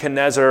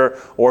Nebuchadnezzar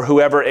or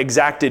whoever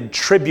exacted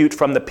tribute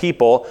from the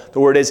people, the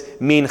word is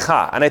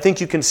mincha. And I think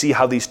you can see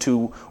how these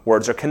two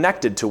words are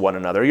connected to one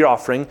another. You're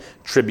offering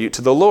tribute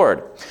to the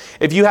Lord.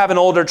 If you have an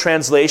older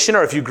translation,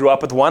 or if you grew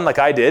up with one like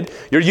I did,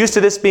 you're used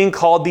to this being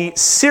called the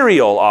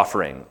cereal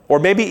offering, or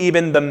maybe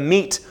even the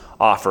meat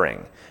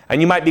offering. And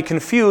you might be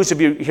confused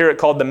if you hear it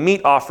called the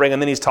meat offering and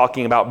then he's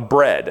talking about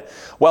bread.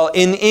 Well,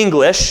 in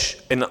English,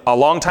 a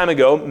long time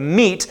ago,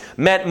 meat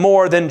meant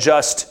more than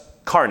just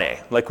carne,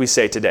 like we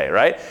say today,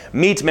 right?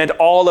 Meat meant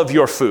all of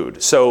your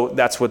food. So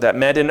that's what that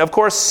meant. And of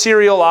course,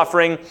 cereal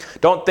offering,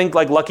 don't think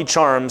like Lucky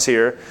Charms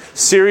here.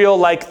 Cereal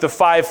like the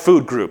 5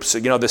 food groups,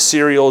 the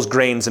cereals,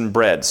 grains, and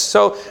breads.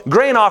 So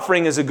grain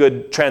offering is a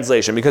good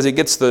translation because it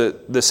gets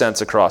the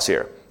sense across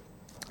here.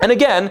 And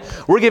again,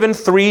 we're given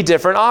 3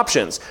 different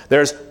options.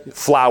 There's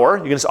flour.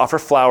 You can just offer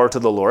flour to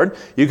the Lord.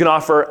 You can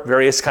offer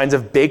various kinds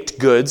of baked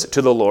goods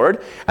to the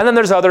Lord. And then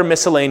there's other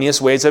miscellaneous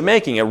ways of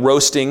making it,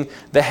 roasting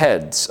the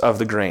heads of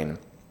the grain.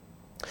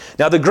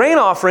 Now, the grain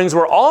offerings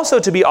were also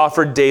to be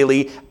offered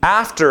daily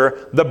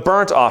after the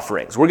burnt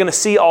offerings. We're going to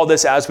see all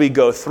this as we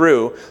go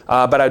through,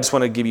 but I just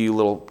want to give you a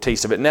little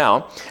taste of it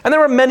now. And there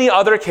were many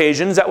other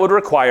occasions that would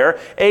require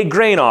a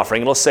grain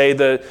offering. It'll say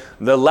the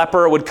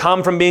leper would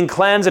come from being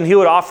cleansed and he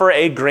would offer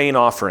a grain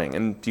offering.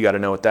 And you got to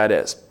know what that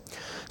is.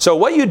 So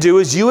what you do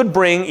is you would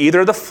bring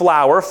either the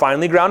flour,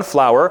 finely ground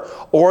flour,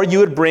 or you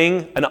would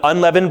bring an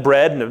unleavened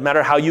bread, no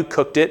matter how you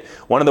cooked it.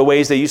 One of the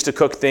ways they used to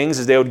cook things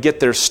is they would get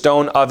their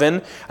stone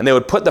oven and they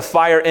would put the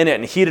fire in it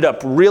and heat it up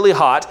really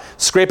hot,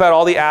 scrape out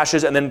all the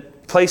ashes, and then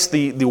place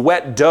the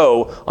wet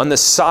dough on the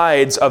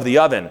sides of the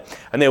oven.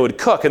 And they would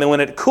cook. And then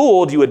when it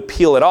cooled, you would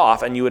peel it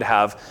off and you would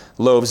have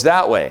loaves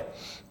that way.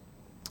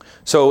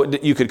 So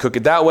you could cook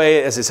it that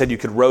way. As I said, you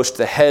could roast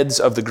the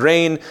heads of the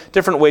grain.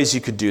 Different ways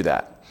you could do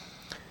that.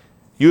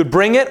 You would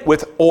bring it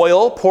with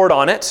oil poured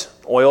on it.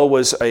 Oil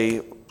was a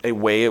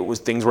way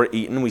things were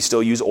eaten. We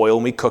still use oil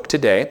when we cook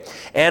today.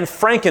 And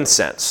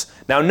frankincense.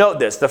 Now note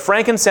this, the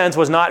frankincense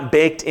was not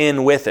baked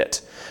in with it.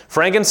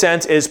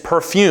 Frankincense is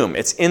perfume,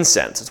 it's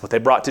incense, it's what they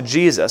brought to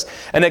Jesus.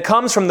 And it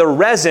comes from the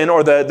resin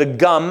or the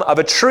gum of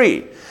a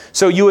tree.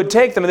 So you would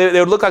take them, they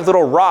would look like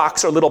little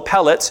rocks or little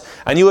pellets,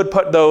 and you would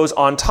put those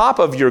on top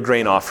of your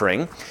grain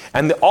offering,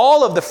 and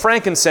all of the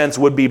frankincense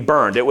would be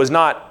burned. It was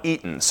not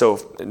eaten,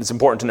 so it's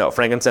important to know,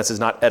 frankincense is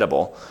not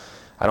edible.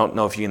 I don't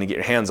know if you're going to get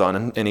your hands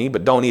on any,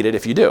 but don't eat it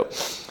if you do.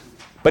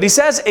 But he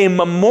says a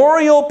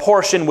memorial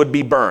portion would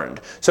be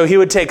burned. So he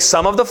would take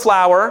some of the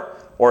flour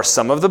or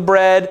some of the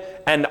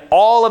bread and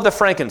all of the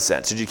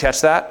frankincense. Did you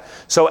catch that?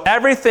 So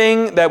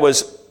everything that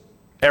was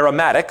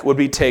aromatic would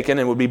be taken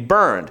and would be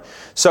burned.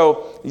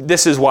 So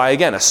this is why,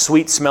 again, a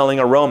sweet-smelling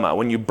aroma.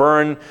 When you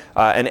burn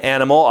an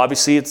animal,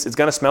 obviously it's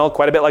going to smell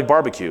quite a bit like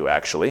barbecue,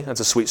 actually. That's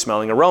a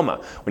sweet-smelling aroma.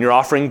 When you're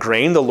offering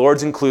grain, the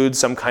Lord's include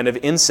some kind of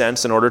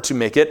incense in order to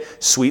make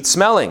it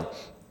sweet-smelling.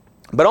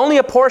 But only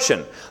a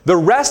portion. The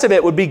rest of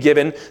it would be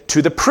given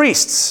to the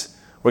priests.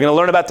 We're going to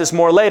learn about this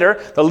more later.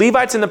 The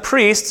Levites and the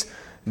priests,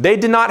 they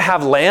did not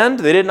have land.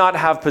 They did not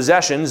have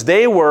possessions.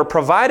 They were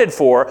provided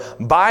for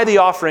by the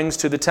offerings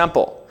to the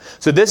temple.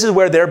 So this is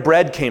where their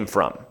bread came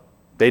from.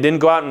 They didn't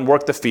go out and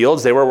work the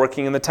fields. They were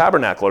working in the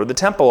tabernacle or the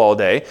temple all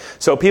day.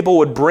 So people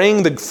would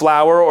bring the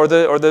flour or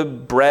the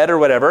bread or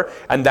whatever,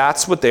 and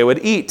that's what they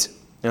would eat.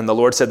 And the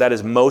Lord said that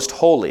is most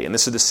holy. And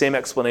this is the same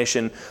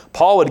explanation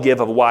Paul would give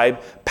of why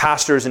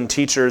pastors and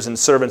teachers and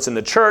servants in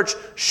the church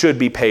should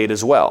be paid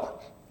as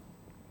well.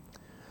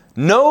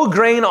 No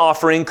grain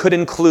offering could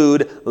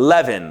include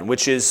leaven,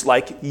 which is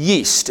like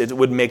yeast. It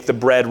would make the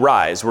bread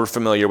rise. We're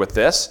familiar with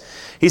this.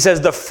 He says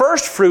the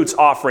first fruits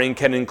offering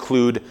can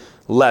include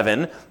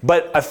leaven,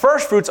 but a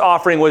first fruits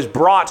offering was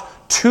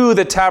brought to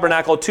the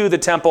tabernacle, to the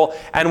temple,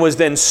 and was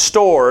then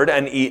stored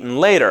and eaten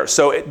later.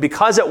 So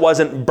because it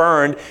wasn't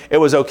burned, it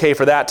was okay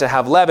for that to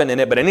have leaven in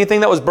it, but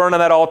anything that was burned on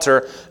that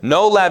altar,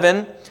 no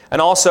leaven,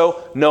 and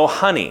also no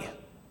honey.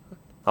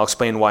 I'll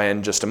explain why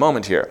in just a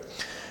moment here.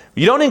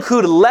 You don't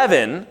include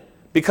leaven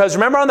because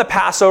remember on the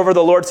Passover,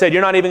 the Lord said,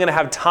 you're not even going to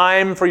have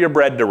time for your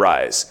bread to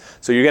rise.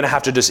 So you're going to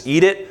have to just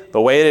eat it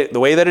the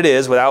way that it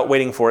is without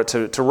waiting for it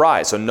to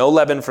rise. So no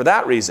leaven for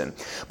that reason.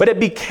 But it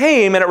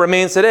became, and it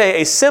remains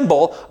today, a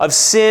symbol of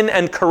sin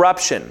and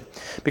corruption.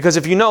 Because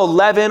if you know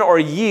leaven or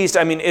yeast,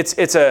 I mean,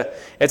 it's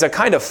a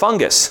kind of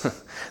fungus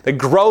that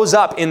grows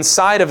up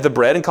inside of the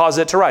bread and causes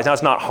it to rise. Now,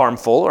 it's not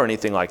harmful or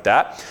anything like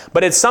that,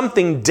 but it's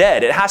something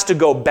dead. It has to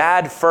go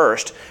bad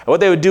first. And what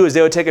they would do is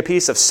they would take a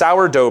piece of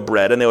sourdough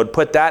bread and they would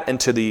put that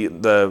into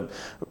the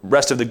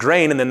rest of the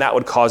grain, and then that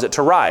would cause it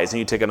to rise. And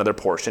you take another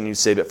portion and you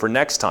save it for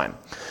next time.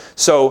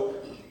 So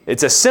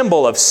it's a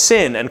symbol of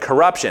sin and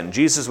corruption.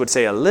 Jesus would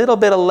say a little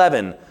bit of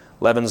leaven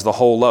leavens the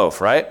whole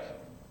loaf, right?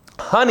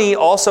 Honey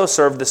also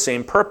served the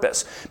same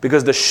purpose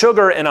because the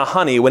sugar in a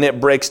honey, when it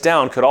breaks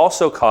down, could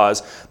also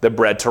cause the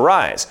bread to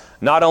rise.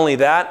 Not only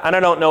that, and I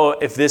don't know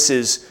if this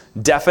is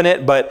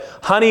definite, but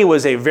honey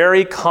was a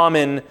very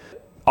common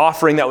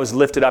offering that was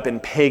lifted up in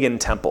pagan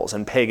temples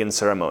and pagan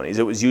ceremonies.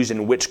 It was used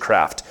in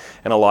witchcraft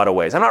in a lot of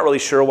ways. I'm not really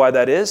sure why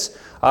that is,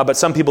 but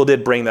some people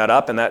did bring that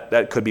up, and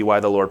that could be why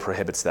the Lord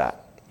prohibits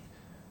that.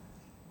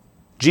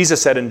 Jesus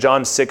said in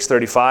John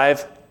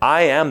 6:35,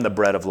 I am the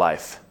bread of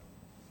life.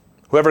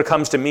 Whoever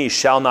comes to me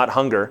shall not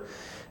hunger,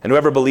 and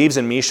whoever believes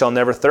in me shall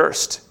never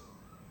thirst.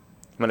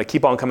 I'm going to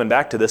keep on coming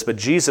back to this, but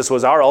Jesus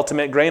was our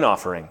ultimate grain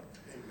offering.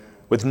 Amen.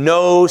 With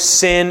no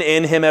sin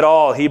in him at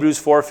all. Hebrews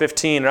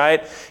 4:15,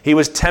 right? He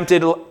was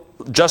tempted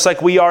just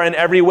like we are in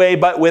every way,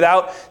 but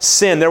without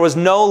sin. There was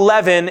no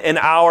leaven in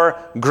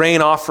our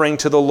grain offering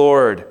to the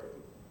Lord.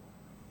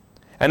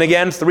 And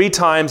again, 3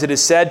 times it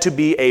is said to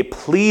be a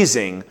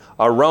pleasing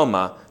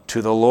aroma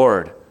to the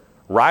Lord.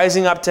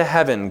 Rising up to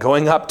heaven,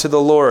 going up to the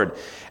Lord.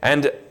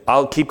 And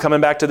I'll keep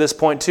coming back to this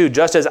point too.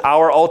 Just as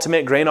our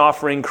ultimate grain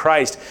offering,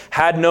 Christ,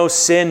 had no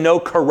sin, no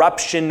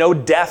corruption, no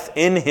death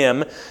in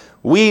him,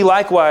 we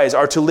likewise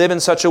are to live in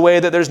such a way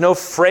that there's no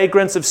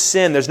fragrance of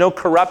sin, there's no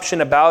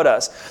corruption about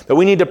us, that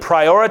we need to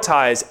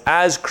prioritize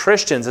as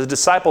Christians, as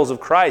disciples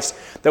of Christ,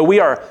 that we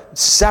are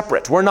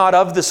separate. We're not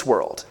of this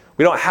world.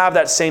 We don't have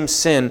that same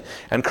sin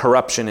and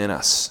corruption in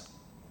us.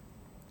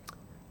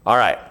 All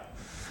right.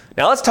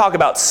 Now let's talk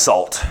about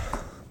salt.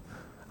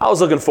 I was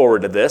looking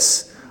forward to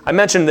this. I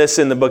mentioned this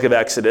in the book of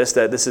Exodus,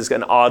 that this is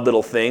an odd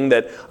little thing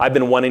that I've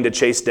been wanting to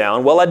chase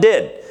down. Well, I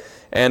did.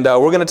 And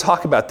we're going to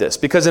talk about this.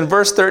 Because in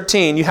verse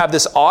 13, you have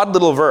this odd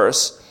little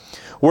verse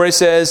where it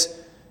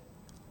says,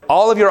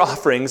 all of your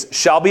offerings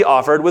shall be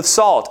offered with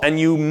salt, and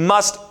you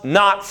must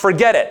not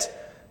forget it.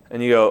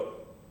 And you go,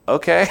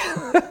 okay,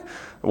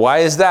 why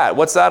is that?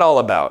 What's that all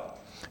about?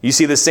 You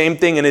see the same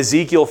thing in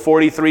Ezekiel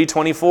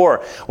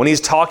 43:24 when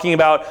he's talking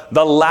about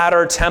the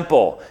latter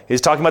temple. He's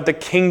talking about the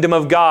kingdom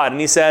of God,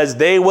 and he says,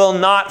 they will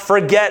not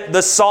forget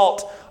the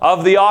salt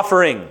of the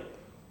offering.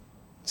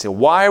 So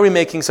why are we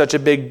making such a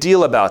big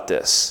deal about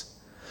this?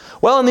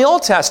 Well, in the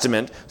Old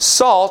Testament,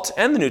 salt,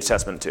 and the New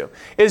Testament too,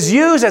 is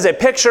used as a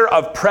picture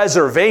of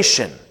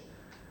preservation.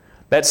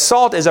 That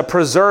salt is a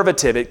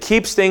preservative. It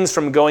keeps things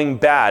from going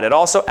bad. It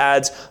also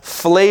adds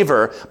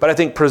flavor, but I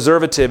think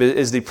preservative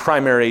is the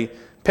primary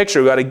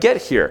picture we got to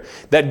get here.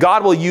 That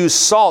God will use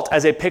salt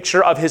as a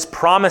picture of his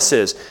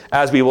promises,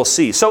 as we will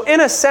see. So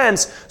in a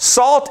sense,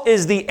 salt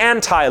is the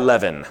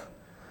anti-leaven.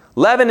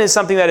 Leaven is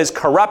something that is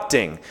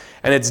corrupting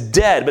and it's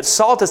dead, but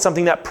salt is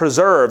something that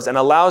preserves and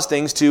allows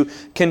things to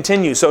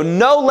continue. So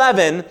no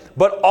leaven,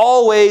 but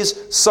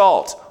always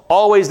salt.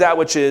 Always that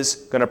which is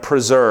going to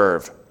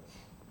preserve.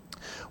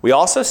 We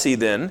also see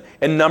then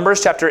in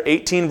Numbers chapter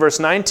 18,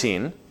 verse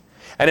 19,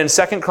 and in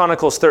 2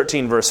 Chronicles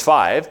 13, verse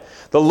 5,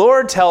 the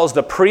Lord tells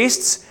the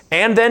priests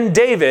and then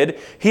David,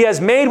 he has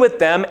made with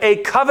them a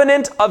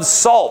covenant of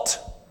salt.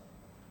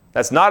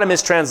 That's not a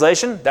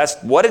mistranslation. That's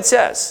what it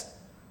says.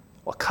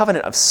 Well,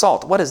 covenant of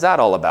salt, what is that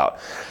all about?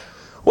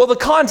 Well, the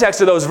context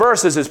of those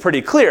verses is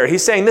pretty clear.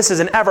 He's saying this is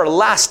an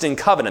everlasting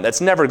covenant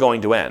that's never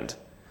going to end.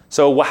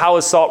 So how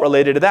is salt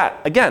related to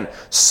that? Again,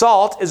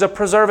 salt is a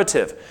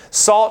preservative.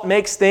 Salt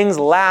makes things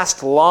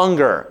last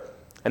longer.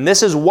 And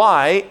this is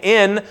why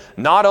in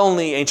not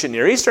only ancient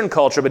Near Eastern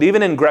culture, but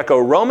even in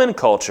Greco-Roman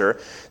culture,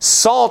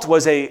 salt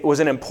was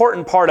an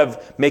important part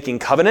of making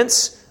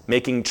covenants,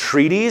 making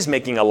treaties,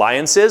 making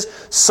alliances.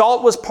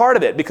 Salt was part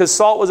of it because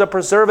salt was a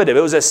preservative.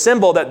 It was a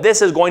symbol that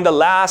this is going to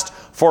last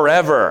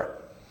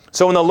forever.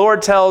 So when the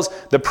Lord tells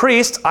the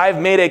priest, I've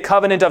made a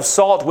covenant of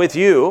salt with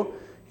you,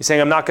 he's saying,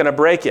 I'm not going to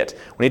break it.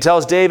 When he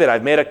tells David,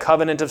 I've made a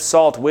covenant of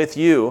salt with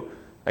you,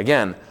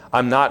 again,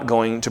 I'm not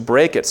going to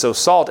break it. So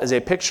salt is a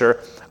picture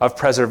of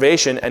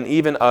preservation and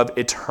even of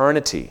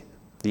eternity,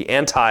 the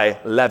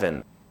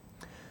anti-leaven.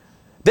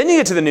 Then you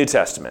get to the New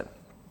Testament,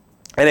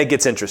 and it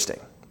gets interesting.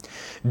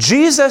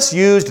 Jesus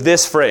used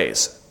this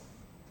phrase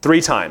 3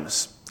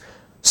 times.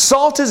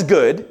 Salt is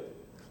good,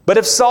 but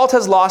if salt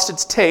has lost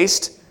its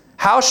taste,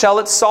 how shall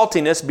its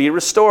saltiness be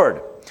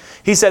restored?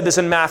 He said this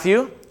in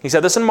Matthew, he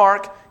said this in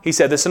Mark, he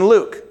said this in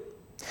Luke.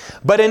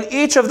 But in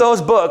each of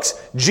those books,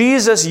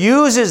 Jesus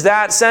uses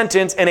that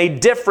sentence in a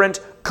different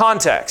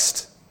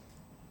context.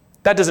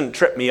 That doesn't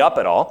trip me up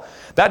at all.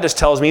 That just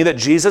tells me that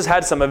Jesus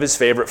had some of his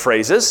favorite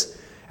phrases,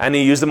 and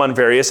he used them on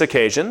various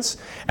occasions.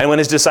 And when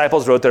his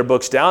disciples wrote their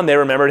books down, they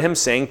remembered him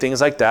saying things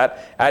like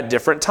that at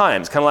different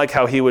times. Kind of like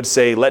how he would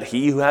say, let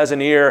he who has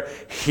an ear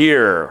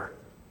hear.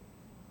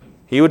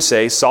 He would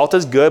say, salt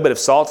is good, but if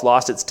salt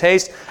lost its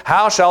taste,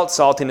 how shall its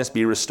saltiness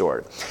be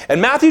restored? In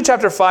Matthew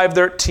chapter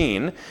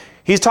 5:13,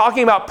 he's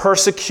talking about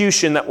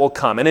persecution that will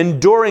come, an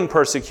enduring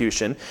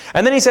persecution.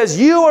 And then he says,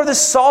 you are the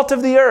salt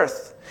of the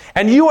earth,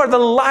 and you are the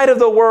light of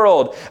the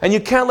world, and you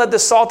can't let the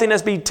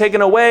saltiness be taken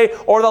away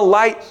or the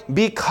light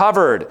be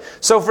covered.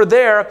 So for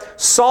there,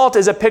 salt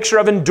is a picture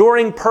of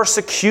enduring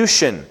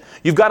persecution.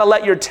 You've got to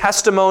let your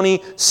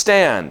testimony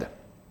stand.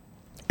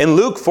 In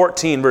Luke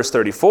 14, verse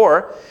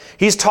 34,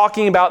 he's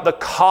talking about the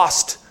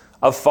cost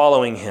of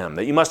following him,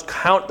 that you must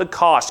count the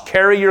cost,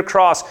 carry your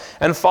cross,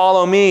 and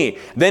follow me.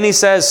 Then he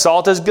says,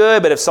 salt is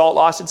good, but if salt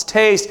lost its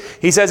taste,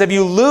 he says, if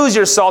you lose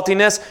your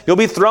saltiness, you'll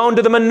be thrown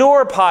to the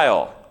manure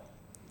pile.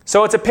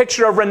 So it's a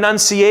picture of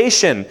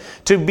renunciation.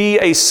 To be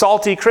a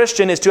salty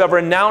Christian is to have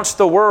renounced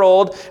the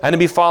world and to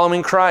be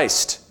following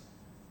Christ.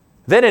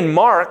 Then in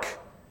Mark,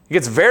 it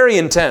gets very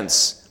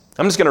intense.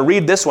 I'm just going to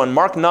read this one,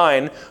 Mark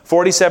 9,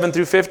 47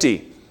 through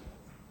 50.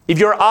 If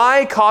your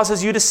eye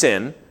causes you to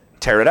sin,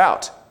 tear it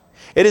out.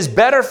 It is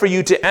better for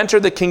you to enter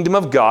the kingdom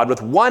of God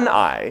with one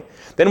eye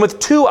than with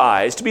 2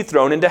 eyes to be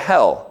thrown into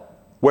hell,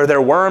 where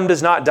their worm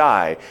does not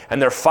die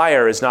and their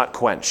fire is not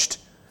quenched.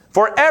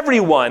 For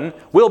everyone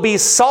will be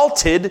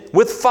salted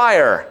with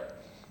fire.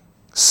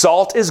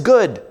 Salt is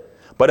good,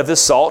 but if the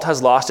salt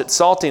has lost its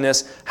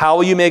saltiness, how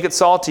will you make it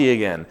salty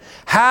again?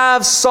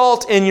 Have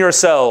salt in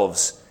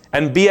yourselves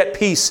and be at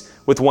peace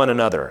with one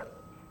another.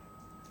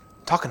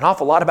 Talk an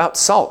awful lot about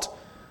salt.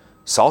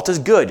 Salt is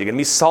good. You're going to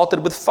be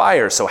salted with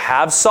fire, so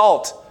have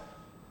salt.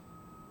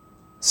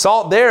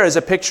 Salt there is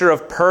a picture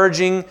of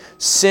purging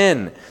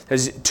sin.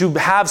 To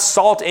have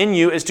salt in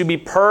you is to be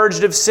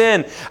purged of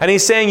sin. And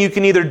he's saying you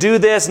can either do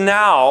this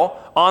now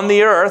on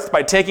the earth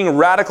by taking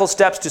radical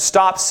steps to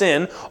stop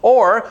sin,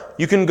 or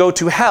you can go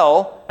to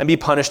hell and be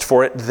punished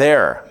for it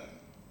there.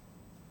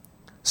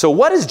 So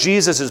what is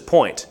Jesus'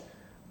 point?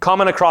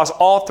 Common across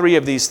all 3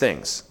 of these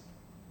things.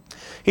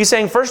 He's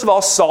saying, first of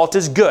all, salt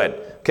is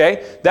good.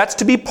 Okay, that's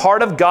to be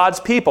part of God's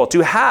people,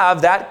 to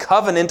have that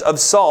covenant of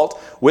salt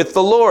with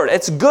the Lord.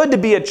 It's good to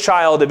be a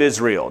child of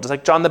Israel, just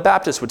like John the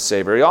Baptist would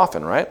say very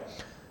often, right?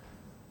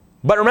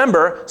 But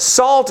remember,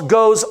 salt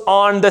goes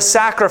on the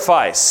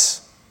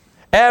sacrifice.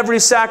 Every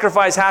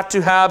sacrifice has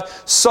to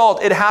have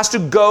salt. It has to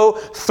go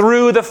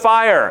through the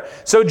fire.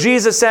 So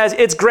Jesus says,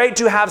 it's great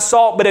to have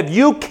salt, but if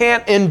you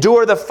can't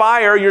endure the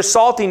fire, your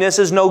saltiness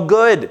is no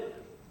good.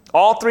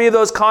 All 3 of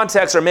those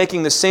contexts are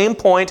making the same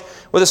point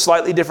with a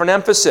slightly different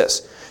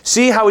emphasis.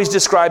 See how he's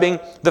describing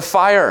the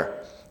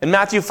fire. In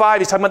Matthew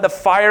 5, he's talking about the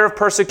fire of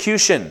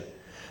persecution,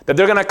 that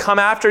they're going to come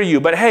after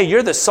you. But hey,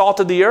 you're the salt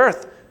of the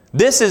earth.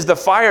 This is the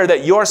fire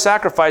that your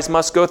sacrifice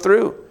must go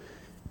through.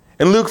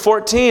 In Luke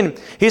 14,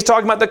 he's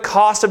talking about the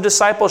cost of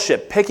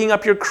discipleship, picking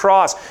up your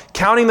cross,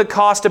 counting the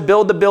cost to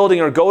build the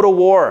building or go to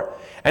war.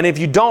 And if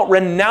you don't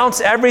renounce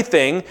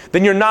everything,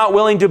 then you're not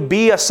willing to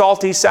be a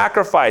salty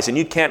sacrifice, and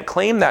you can't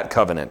claim that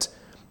covenant.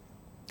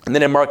 And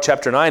then in Mark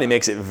chapter 9, he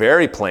makes it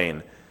very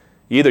plain.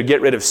 You either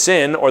get rid of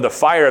sin, or the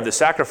fire of the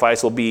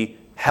sacrifice will be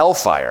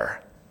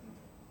hellfire.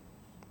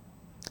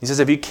 He says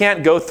if you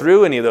can't go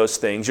through any of those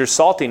things, your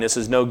saltiness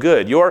is no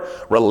good. Your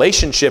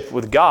relationship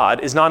with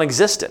God is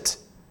non-existent.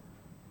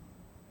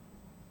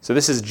 So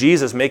this is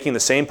Jesus making the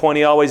same point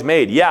he always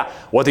made. Yeah,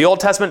 what the Old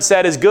Testament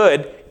said is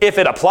good if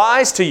it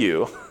applies to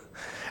you.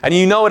 And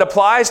you know it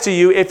applies to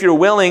you if you're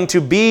willing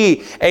to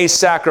be a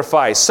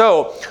sacrifice.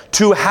 So,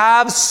 to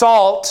have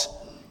salt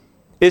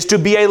is to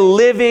be a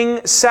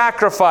living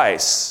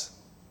sacrifice.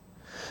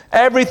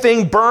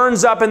 Everything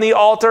burns up in the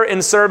altar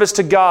in service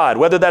to God,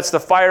 whether that's the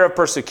fire of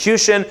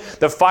persecution,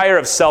 the fire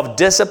of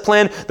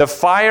self-discipline, the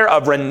fire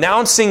of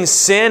renouncing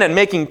sin and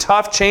making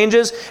tough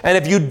changes. And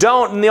if you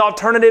don't, then the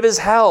alternative is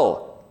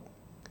hell.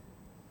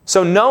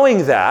 So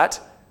knowing that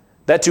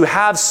to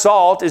have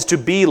salt is to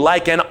be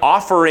like an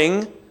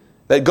offering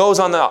that goes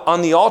on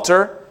the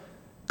altar,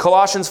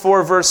 Colossians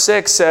 4 verse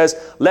 6 says,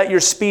 "Let your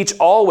speech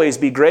always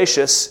be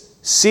gracious,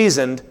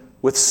 seasoned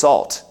with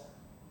salt,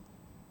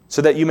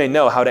 so that you may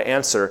know how to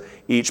answer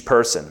each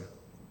person."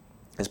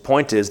 His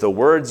point is, the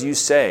words you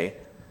say,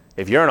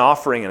 if you're an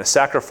offering and a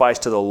sacrifice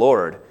to the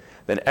Lord,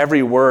 then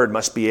every word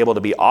must be able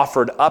to be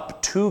offered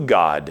up to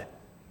God,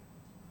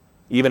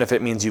 even if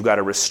it means you've got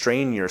to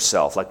restrain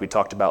yourself, like we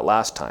talked about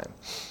last time.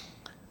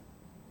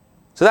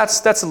 So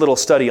that's a little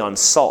study on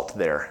salt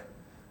there.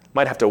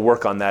 Might have to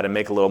work on that and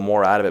make a little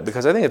more out of it,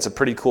 because I think it's a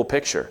pretty cool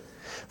picture.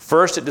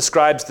 First, it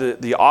describes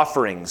the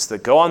offerings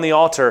that go on the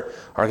altar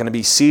are going to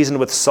be seasoned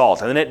with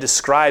salt. And then it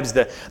describes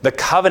the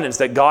covenants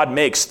that God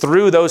makes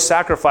through those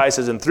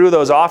sacrifices and through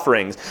those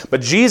offerings.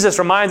 But Jesus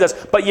reminds us,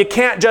 but you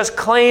can't just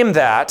claim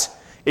that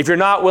if you're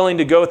not willing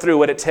to go through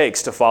what it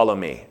takes to follow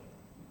me.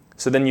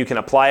 So then you can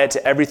apply it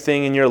to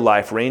everything in your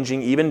life,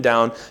 ranging even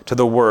down to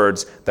the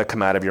words that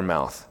come out of your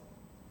mouth.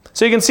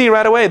 So you can see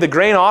right away the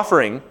grain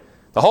offering,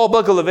 the whole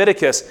book of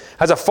Leviticus,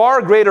 has a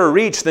far greater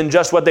reach than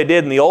just what they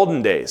did in the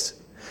olden days.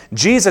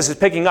 Jesus is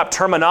picking up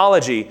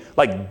terminology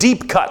like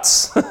deep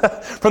cuts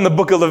from the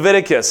book of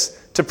Leviticus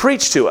to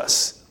preach to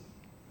us.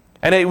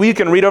 And we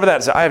can read over that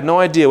and say, I have no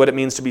idea what it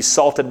means to be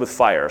salted with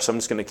fire, so I'm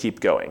just going to keep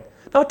going.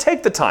 No,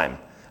 take the time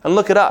and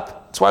look it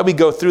up. That's why we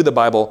go through the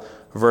Bible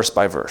verse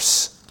by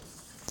verse.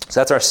 So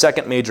that's our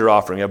second major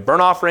offering. We have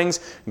burnt offerings,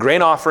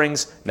 grain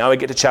offerings. Now we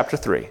get to chapter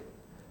 3.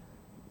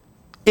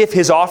 If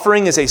his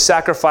offering is a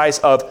sacrifice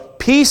of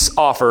peace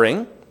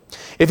offering,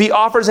 if he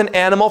offers an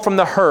animal from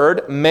the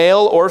herd,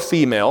 male or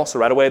female, so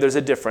right away there's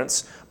a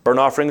difference. Burnt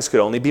offerings could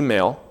only be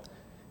male.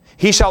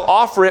 He shall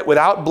offer it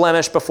without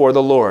blemish before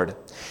the Lord.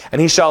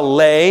 And he shall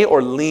lay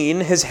or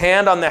lean his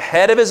hand on the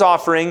head of his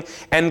offering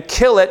and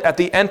kill it at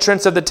the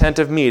entrance of the tent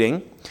of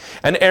meeting.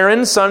 And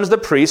Aaron's sons, the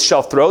priests,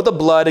 shall throw the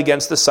blood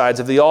against the sides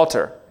of the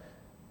altar.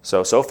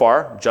 So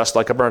far, just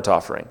like a burnt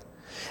offering.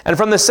 And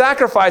from the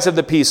sacrifice of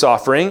the peace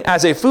offering,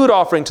 as a food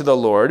offering to the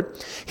Lord,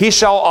 he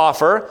shall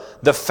offer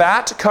the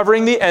fat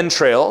covering the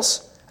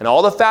entrails, and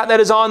all the fat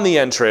that is on the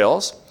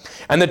entrails,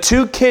 and the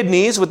 2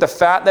 kidneys with the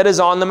fat that is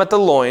on them at the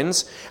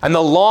loins, and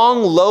the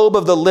long lobe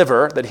of the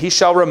liver that he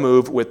shall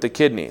remove with the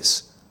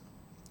kidneys.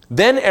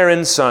 Then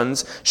Aaron's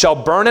sons shall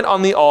burn it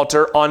on the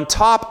altar on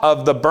top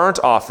of the burnt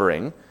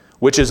offering,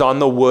 which is on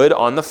the wood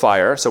on the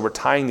fire. So we're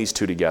tying these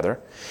two together.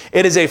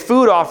 It is a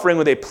food offering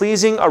with a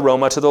pleasing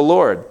aroma to the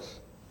Lord.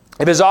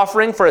 If his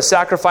offering for a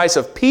sacrifice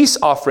of peace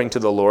offering to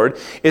the Lord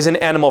is an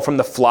animal from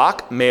the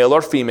flock, male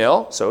or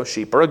female, so a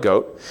sheep or a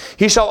goat,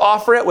 he shall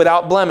offer it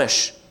without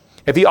blemish.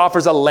 If he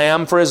offers a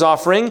lamb for his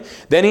offering,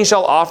 then he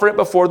shall offer it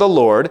before the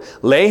Lord,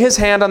 lay his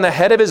hand on the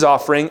head of his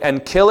offering,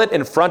 and kill it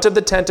in front of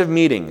the tent of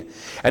meeting.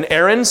 And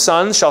Aaron's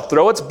sons shall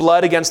throw its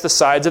blood against the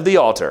sides of the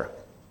altar.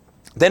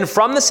 Then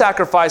from the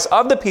sacrifice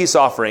of the peace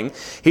offering,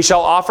 he shall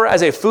offer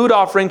as a food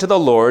offering to the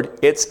Lord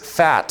its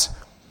fat.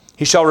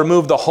 He shall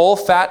remove the whole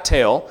fat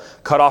tail,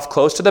 cut off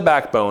close to the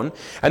backbone,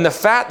 and the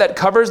fat that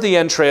covers the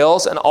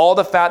entrails, and all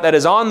the fat that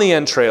is on the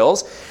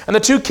entrails, and the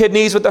 2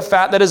 kidneys with the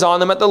fat that is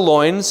on them at the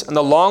loins, and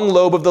the long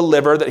lobe of the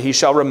liver that he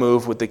shall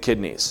remove with the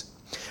kidneys.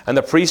 And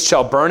the priest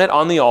shall burn it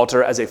on the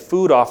altar as a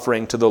food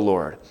offering to the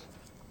Lord.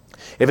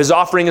 If his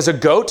offering is a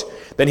goat,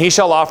 then he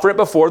shall offer it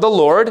before the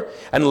Lord,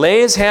 and lay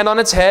his hand on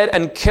its head,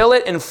 and kill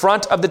it in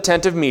front of the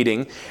tent of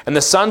meeting, and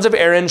the sons of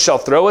Aaron shall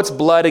throw its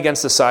blood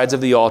against the sides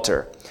of the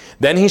altar.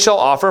 Then he shall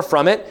offer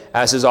from it,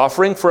 as his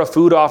offering for a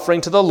food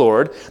offering to the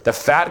Lord, the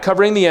fat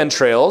covering the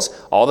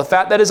entrails, all the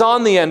fat that is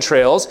on the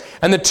entrails,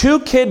 and the 2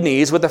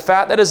 kidneys with the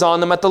fat that is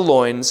on them at the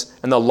loins,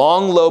 and the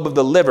long lobe of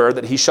the liver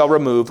that he shall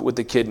remove with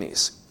the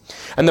kidneys.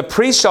 And the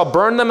priest shall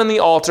burn them in the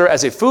altar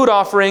as a food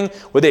offering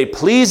with a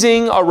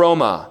pleasing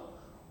aroma.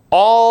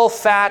 All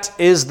fat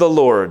is the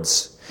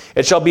Lord's.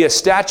 It shall be a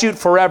statute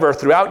forever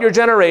throughout your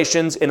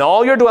generations in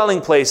all your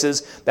dwelling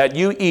places that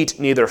you eat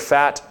neither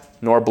fat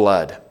nor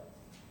blood.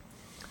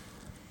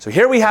 So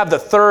here we have the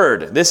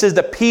third. This is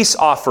the peace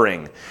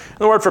offering. And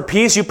the word for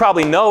peace, you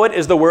probably know it,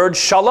 is the word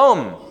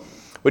shalom,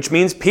 which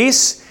means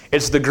peace.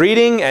 It's the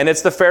greeting and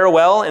it's the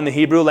farewell in the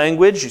Hebrew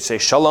language. You say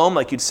shalom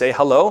like you'd say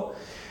hello.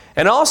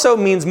 And it also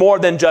means more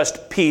than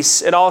just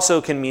peace. It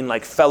also can mean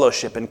like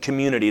fellowship and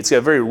community. It's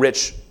a very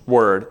rich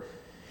word.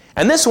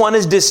 And this one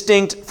is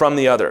distinct from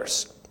the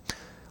others.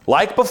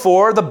 Like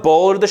before, the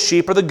bull or the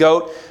sheep or the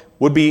goat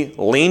would be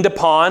leaned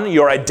upon.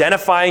 You're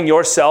identifying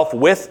yourself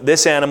with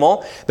this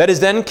animal that is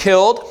then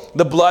killed.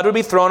 The blood would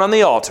be thrown on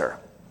the altar.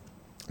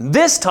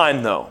 This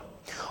time, though,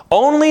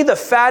 only the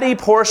fatty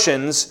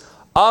portions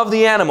of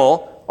the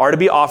animal are to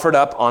be offered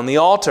up on the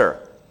altar.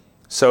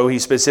 So he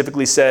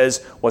specifically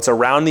says what's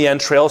around the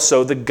entrails,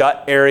 so the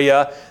gut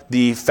area,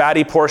 the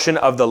fatty portion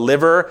of the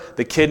liver,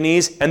 the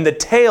kidneys, and the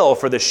tail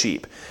for the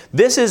sheep.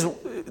 This is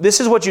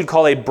what you'd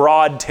call a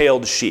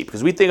broad-tailed sheep,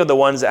 because we think of the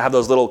ones that have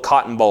those little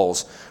cotton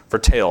balls for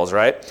tails,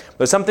 right?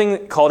 There's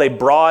something called a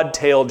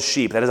broad-tailed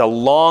sheep that has a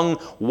long,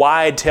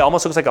 wide tail,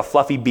 almost looks like a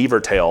fluffy beaver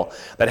tail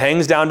that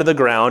hangs down to the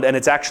ground, and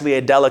it's actually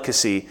a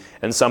delicacy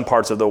in some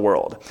parts of the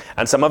world.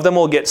 And some of them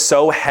will get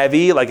so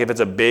heavy, like if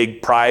it's a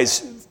big prize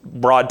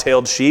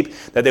broad-tailed sheep,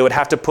 that they would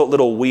have to put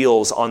little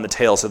wheels on the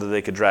tail so that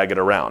they could drag it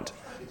around.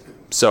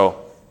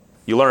 So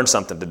you learned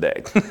something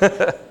today,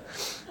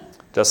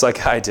 just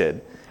like I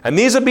did. And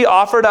these would be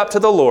offered up to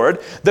the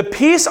Lord. The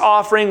peace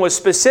offering was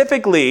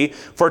specifically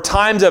for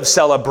times of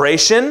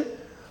celebration,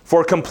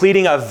 for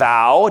completing a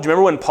vow. Do you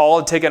remember when Paul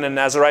had taken a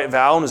Nazirite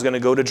vow and was going to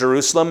go to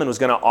Jerusalem and was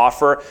going to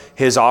offer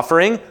his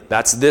offering?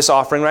 That's this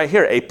offering right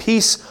here, a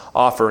peace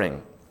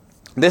offering.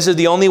 This is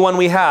the only one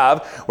we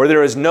have where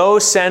there is no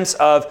sense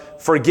of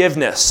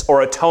forgiveness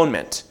or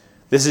atonement.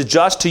 This is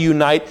just to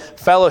unite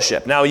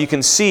fellowship. Now you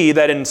can see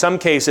that in some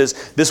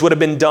cases this would have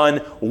been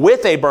done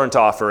with a burnt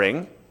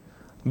offering,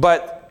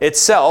 but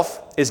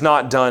itself is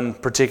not done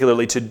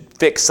particularly to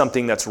fix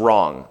something that's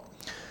wrong.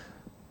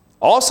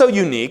 Also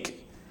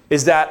unique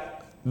is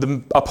that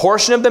a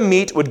portion of the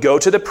meat would go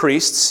to the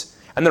priests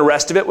and the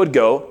rest of it would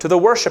go to the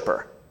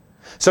worshiper.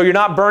 So you're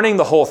not burning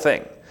the whole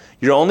thing.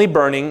 You're only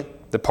burning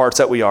the parts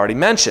that we already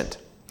mentioned.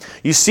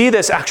 You see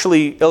this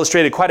actually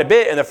illustrated quite a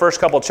bit in the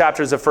first couple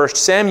chapters of 1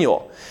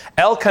 Samuel.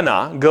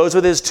 Elkanah goes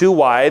with his 2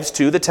 wives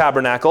to the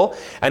tabernacle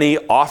and he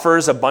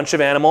offers a bunch of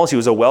animals. He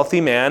was a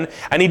wealthy man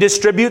and he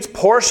distributes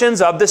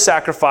portions of the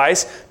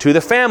sacrifice to the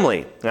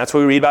family. And that's what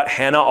we read about.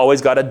 Hannah always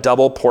got a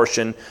double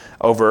portion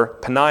over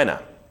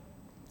Peninnah.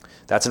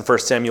 That's in 1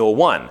 Samuel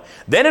 1.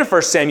 Then in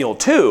 1 Samuel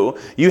 2,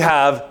 you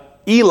have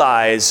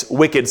Eli's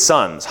wicked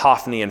sons,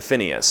 Hophni and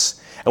Phinehas.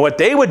 And what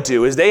they would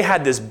do is they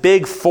had this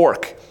big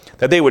fork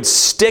that they would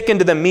stick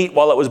into the meat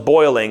while it was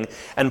boiling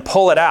and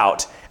pull it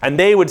out. And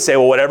they would say,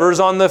 well, whatever's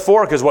on the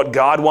fork is what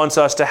God wants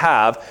us to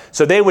have.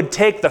 So they would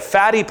take the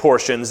fatty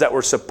portions that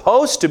were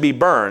supposed to be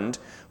burned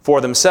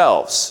for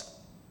themselves.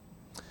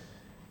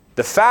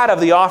 The fat of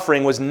the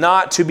offering was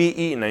not to be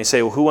eaten. And you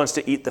say, well, who wants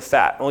to eat the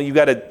fat?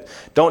 Well,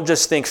 don't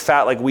just think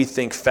fat like we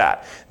think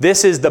fat.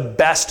 This is the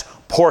best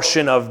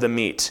portion of the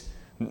meat.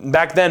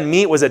 Back then,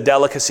 meat was a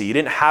delicacy. You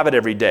didn't have it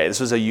every day. This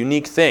was a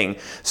unique thing.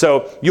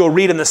 So you'll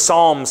read in the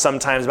Psalms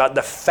sometimes about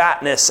the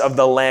fatness of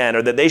the land,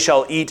 or that they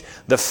shall eat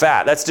the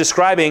fat. That's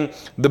describing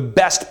the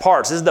best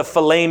parts. This is the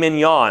filet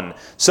mignon.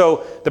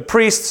 So the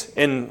priests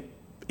in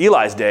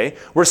Eli's day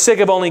were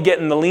sick of only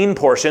getting the lean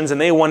portions, and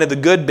they wanted the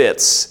good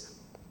bits.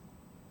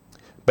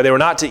 But they were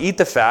not to eat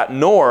the fat,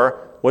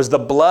 nor was the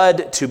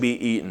blood to be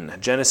eaten.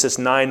 Genesis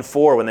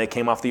 9:4, when they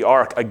came off the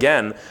ark,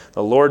 again,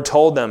 the Lord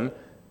told them,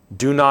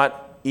 do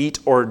not eat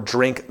or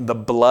drink the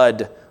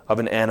blood of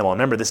an animal.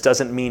 Remember, this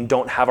doesn't mean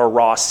don't have a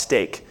raw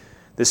steak.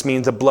 This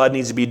means the blood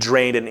needs to be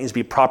drained and it needs to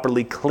be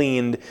properly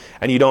cleaned,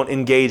 and you don't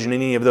engage in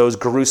any of those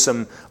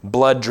gruesome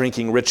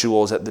blood-drinking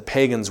rituals that the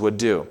pagans would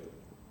do.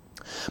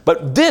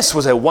 But this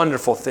was a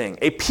wonderful thing.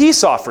 A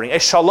peace offering, a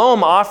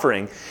shalom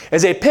offering,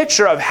 is a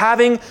picture of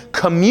having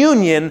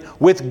communion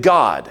with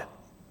God.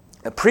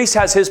 The priest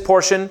has his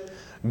portion,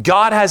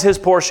 God has his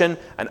portion,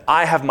 and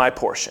I have my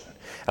portion.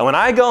 And when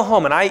I go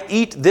home and I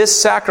eat this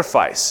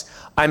sacrifice,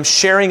 I'm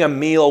sharing a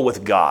meal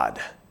with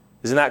God.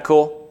 Isn't that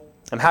cool?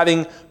 I'm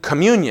having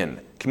communion.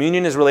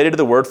 Communion is related to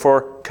the word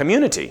for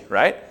community,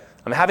 right?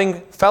 I'm having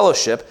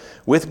fellowship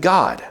with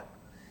God.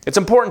 It's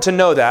important to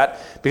know that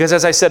because,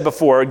 as I said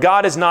before,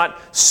 God is not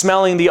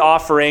smelling the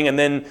offering and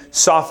then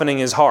softening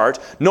his heart,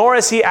 nor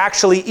is he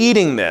actually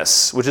eating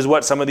this, which is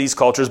what some of these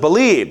cultures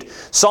believed.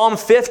 Psalm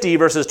 50,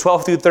 verses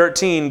 12 through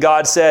 13,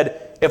 God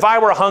said, if I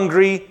were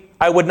hungry,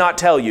 I would not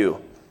tell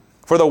you.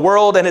 For the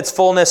world and its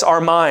fullness are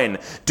mine.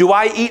 Do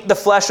I eat the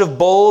flesh of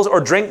bulls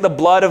or drink the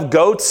blood of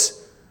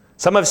goats?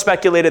 Some have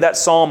speculated that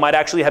psalm might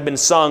actually have been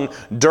sung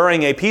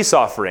during a peace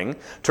offering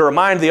to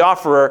remind the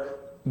offerer,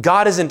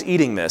 God isn't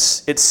eating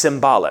this, it's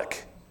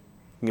symbolic.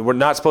 We're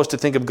not supposed to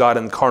think of God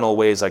in carnal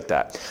ways like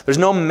that. There's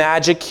no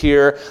magic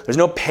here. There's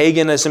no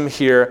paganism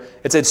here.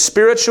 It's a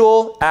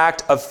spiritual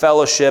act of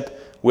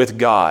fellowship with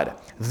God.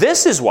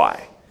 This is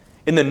why,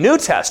 in the New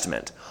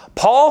Testament,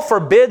 Paul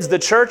forbids the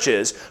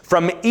churches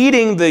from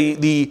eating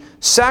the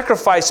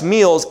sacrifice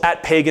meals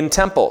at pagan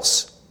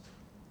temples.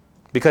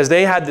 Because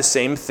they had the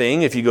same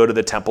thing. If you go to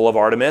the temple of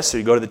Artemis, or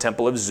you go to the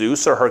temple of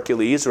Zeus or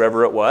Hercules,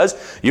 wherever it was,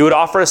 you would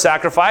offer a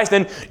sacrifice,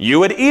 then you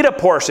would eat a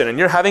portion, and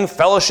you're having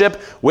fellowship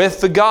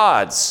with the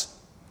gods.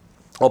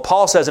 Well,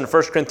 Paul says in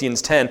 1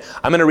 Corinthians 10,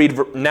 I'm going to read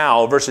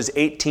now verses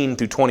 18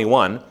 through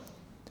 21.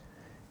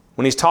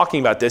 When he's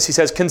talking about this, he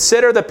says,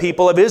 "Consider the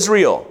people of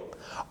Israel.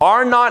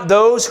 Are not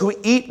those who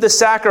eat the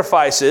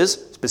sacrifices,"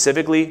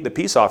 specifically the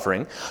peace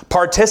offering,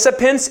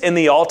 "participants in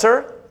the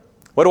altar?"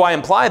 What do I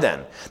imply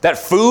then? That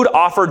food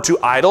offered to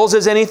idols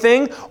is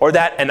anything, or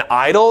that an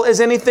idol is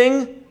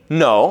anything?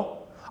 No.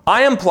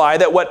 I imply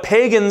that what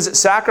pagans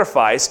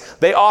sacrifice,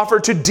 they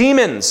offer to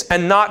demons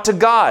and not to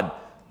God.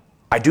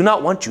 I do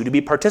not want you to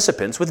be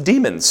participants with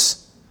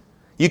demons.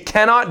 You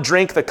cannot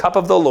drink the cup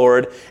of the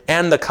Lord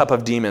and the cup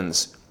of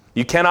demons.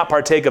 You cannot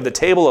partake of the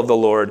table of the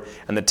Lord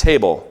and the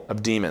table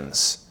of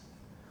demons.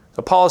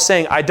 So Paul is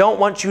saying, I don't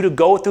want you to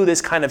go through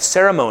this kind of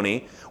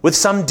ceremony with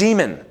some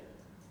demon.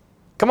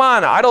 Come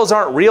on, idols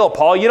aren't real,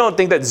 Paul. You don't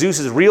think that Zeus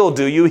is real,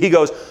 do you? He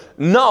goes,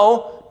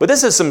 no, but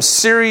this is some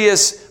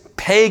serious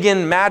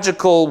pagan,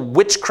 magical,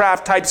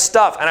 witchcraft type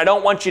stuff, and I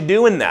don't want you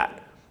doing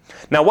that.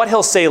 Now, what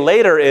he'll say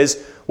later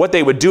is what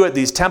they would do at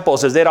these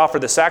temples is they'd offer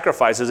the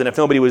sacrifices, and if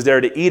nobody was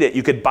there to eat it,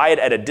 you could buy it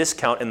at a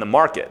discount in the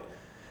market.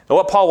 And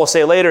what Paul will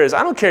say later is,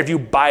 I don't care if you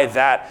buy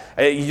that.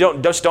 You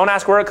don't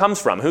ask where it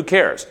comes from. Who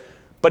cares?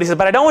 But he says,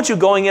 but I don't want you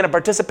going in and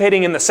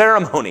participating in the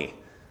ceremony.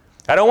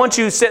 I don't want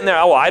you sitting there,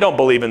 oh, well, I don't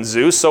believe in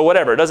Zeus, so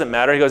whatever, it doesn't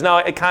matter. He goes, no,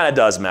 it kind of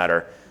does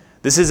matter.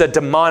 This is a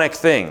demonic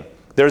thing.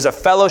 There's a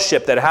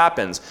fellowship that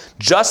happens.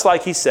 Just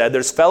like he said,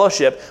 there's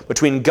fellowship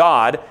between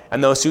God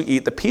and those who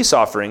eat the peace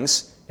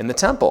offerings in the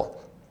temple.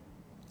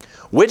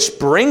 Which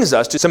brings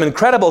us to some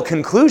incredible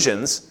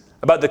conclusions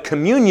about the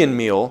communion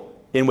meal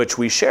in which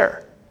we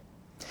share.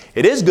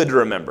 It is good to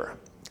remember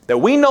that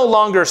we no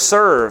longer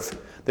serve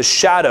the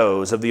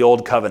shadows of the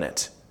old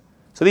covenant.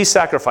 So these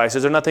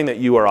sacrifices are nothing that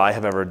you or I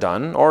have ever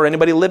done or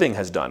anybody living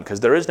has done,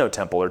 because there is no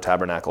temple or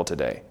tabernacle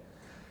today.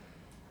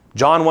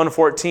 John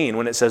 1:14,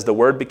 when it says the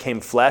Word became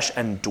flesh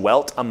and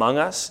dwelt among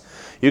us,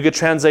 you could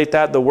translate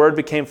that, the Word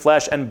became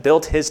flesh and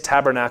built his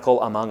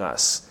tabernacle among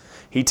us.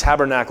 He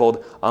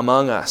tabernacled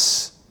among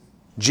us.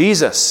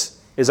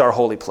 Jesus is our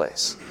holy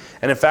place.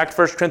 And in fact,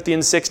 1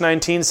 Corinthians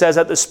 6:19 says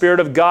that the Spirit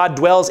of God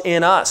dwells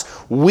in us.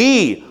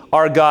 We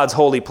are God's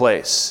holy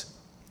place.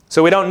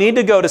 So we don't need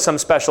to go to some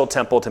special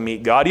temple to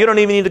meet God. You don't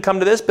even need to come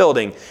to this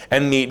building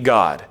and meet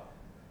God.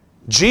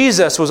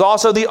 Jesus was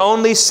also the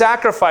only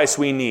sacrifice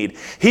we need.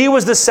 He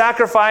was the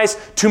sacrifice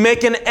to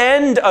make an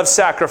end of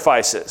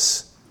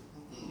sacrifices.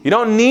 You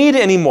don't need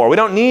any more. We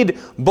don't need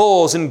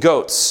bulls and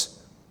goats.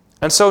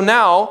 And so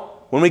now,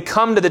 when we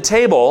come to the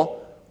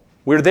table,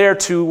 we're there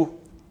to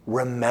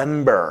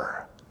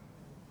remember.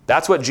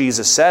 That's what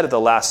Jesus said at the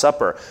Last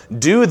Supper.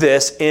 Do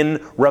this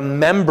in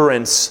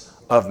remembrance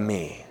of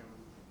me.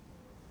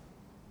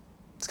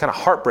 It's kind of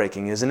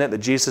heartbreaking, isn't it, that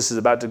Jesus is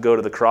about to go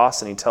to the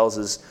cross and he tells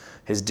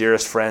his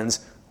dearest friends,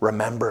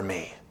 remember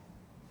me.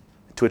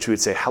 To which we would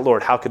say,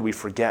 Lord, how could we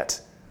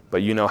forget?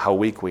 But you know how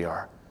weak we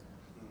are.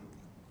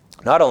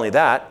 Not only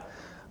that,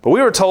 but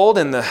we were told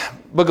in the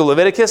book of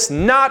Leviticus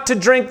not to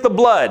drink the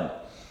blood.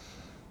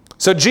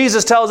 So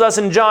Jesus tells us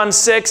in John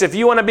 6, if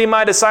you want to be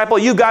my disciple,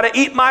 you got to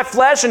eat my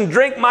flesh and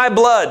drink my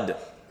blood.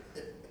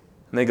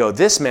 And they go,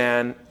 this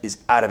man is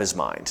out of his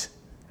mind.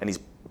 And he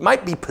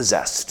might be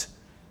possessed,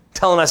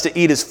 telling us to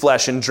eat his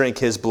flesh and drink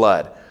his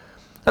blood.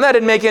 And that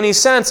didn't make any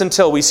sense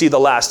until we see the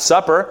Last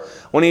Supper,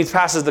 when he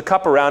passes the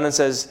cup around and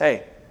says,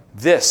 hey,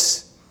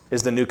 this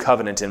is the new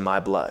covenant in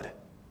my blood.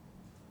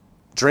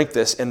 Drink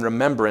this in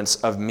remembrance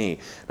of me.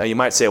 Now you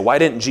might say, why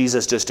didn't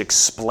Jesus just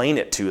explain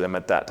it to them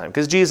at that time?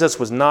 Because Jesus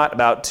was not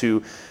about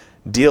to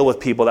deal with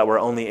people that were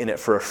only in it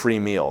for a free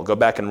meal. Go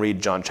back and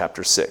read John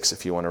chapter 6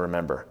 if you want to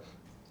remember.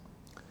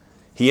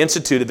 He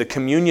instituted the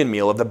communion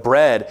meal of the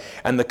bread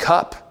and the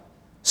cup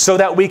so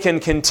that we can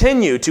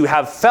continue to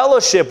have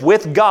fellowship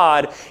with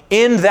God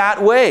in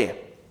that way.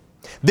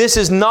 This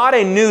is not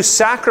a new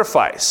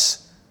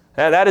sacrifice.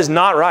 That is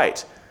not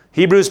right.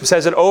 Hebrews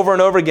says it over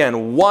and over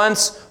again,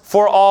 once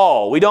for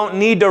all. We don't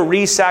need to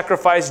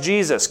re-sacrifice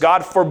Jesus.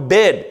 God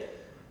forbid.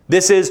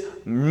 This is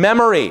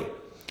memory.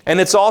 And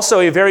it's also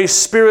a very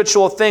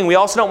spiritual thing. We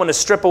also don't want to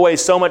strip away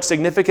so much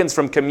significance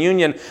from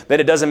communion that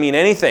it doesn't mean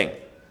anything.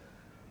 It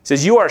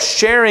says you are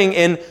sharing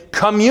in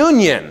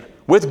communion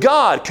with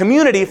God,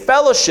 community,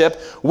 fellowship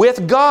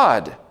with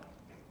God,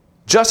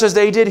 just as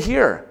they did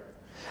here.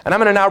 And I'm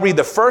going to now read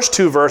the first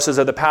two verses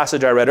of the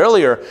passage I read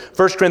earlier,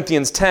 1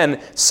 Corinthians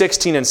 10,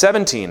 16 and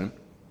 17.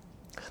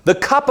 The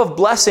cup of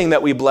blessing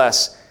that we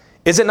bless,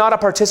 is it not a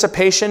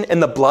participation in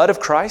the blood of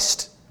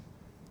Christ?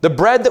 The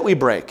bread that we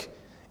break,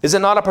 is it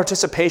not a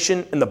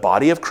participation in the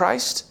body of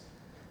Christ?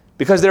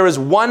 Because there is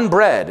one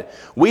bread.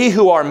 We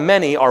who are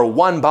many are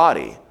one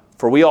body,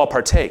 for we all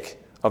partake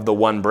of the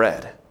one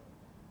bread.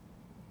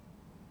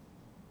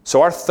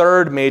 So our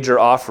third major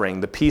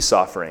offering, the peace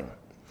offering,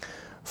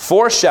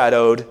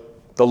 foreshadowed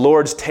the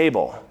Lord's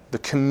table, the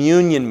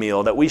communion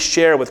meal that we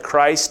share with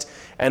Christ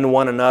and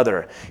one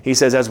another. He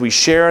says, as we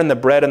share in the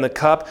bread and the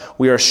cup,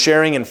 we are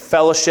sharing in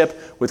fellowship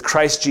with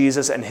Christ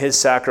Jesus and his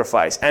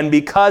sacrifice. And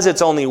because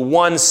it's only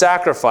one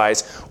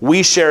sacrifice,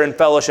 we share in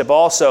fellowship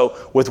also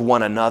with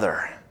one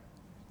another.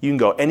 You can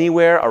go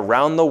anywhere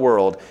around the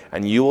world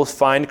and you will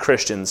find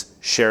Christians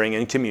sharing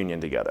in communion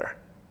together,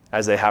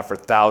 as they have for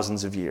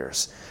thousands of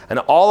years. And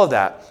all of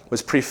that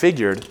was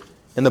prefigured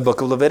in the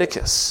book of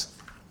Leviticus.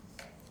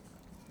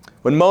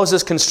 When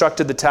Moses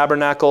constructed the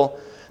tabernacle,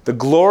 the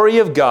glory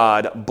of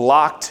God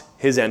blocked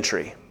his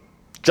entry.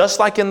 Just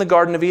like in the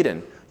Garden of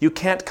Eden, you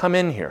can't come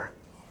in here.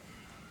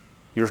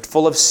 You're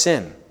full of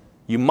sin.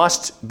 You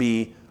must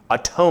be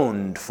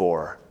atoned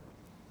for.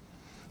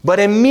 But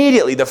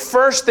immediately, the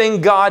first thing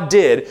God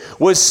did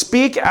was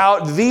speak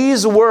out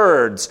these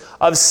words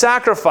of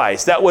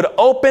sacrifice that would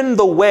open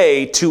the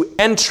way to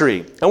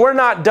entry. And we're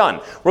not done.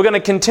 We're going to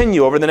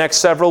continue over the next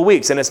several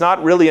weeks. And it's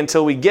not really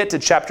until we get to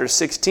chapter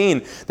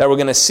 16 that we're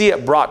going to see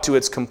it brought to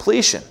its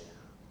completion.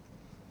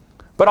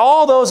 But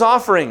all those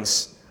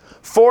offerings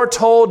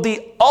foretold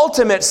the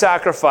ultimate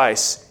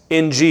sacrifice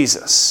in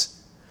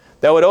Jesus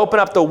that would open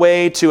up the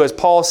way to, as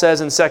Paul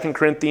says in 2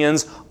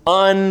 Corinthians,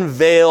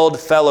 unveiled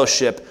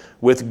fellowship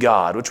with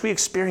God, which we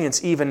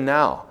experience even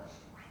now.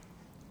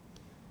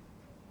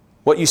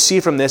 What you see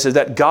from this is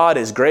that God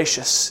is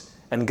gracious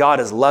and God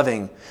is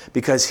loving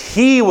because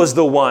he was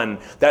the one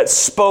that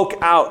spoke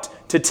out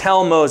to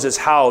tell Moses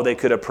how they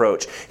could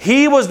approach.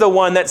 He was the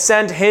one that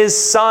sent his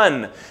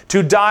son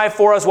to die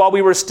for us while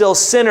we were still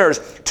sinners,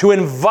 to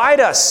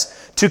invite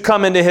us to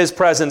come into his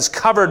presence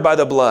covered by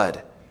the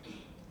blood.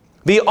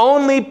 The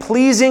only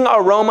pleasing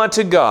aroma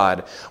to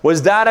God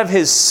was that of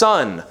his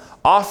son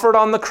offered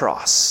on the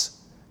cross.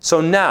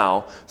 So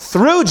now,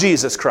 through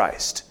Jesus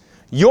Christ,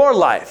 your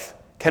life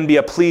can be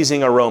a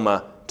pleasing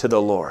aroma to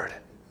the Lord.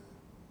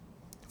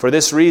 For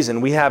this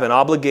reason, we have an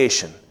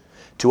obligation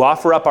to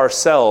offer up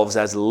ourselves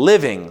as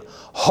living,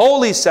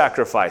 holy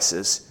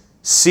sacrifices,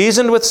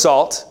 seasoned with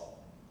salt,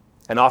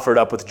 and offered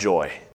up with joy.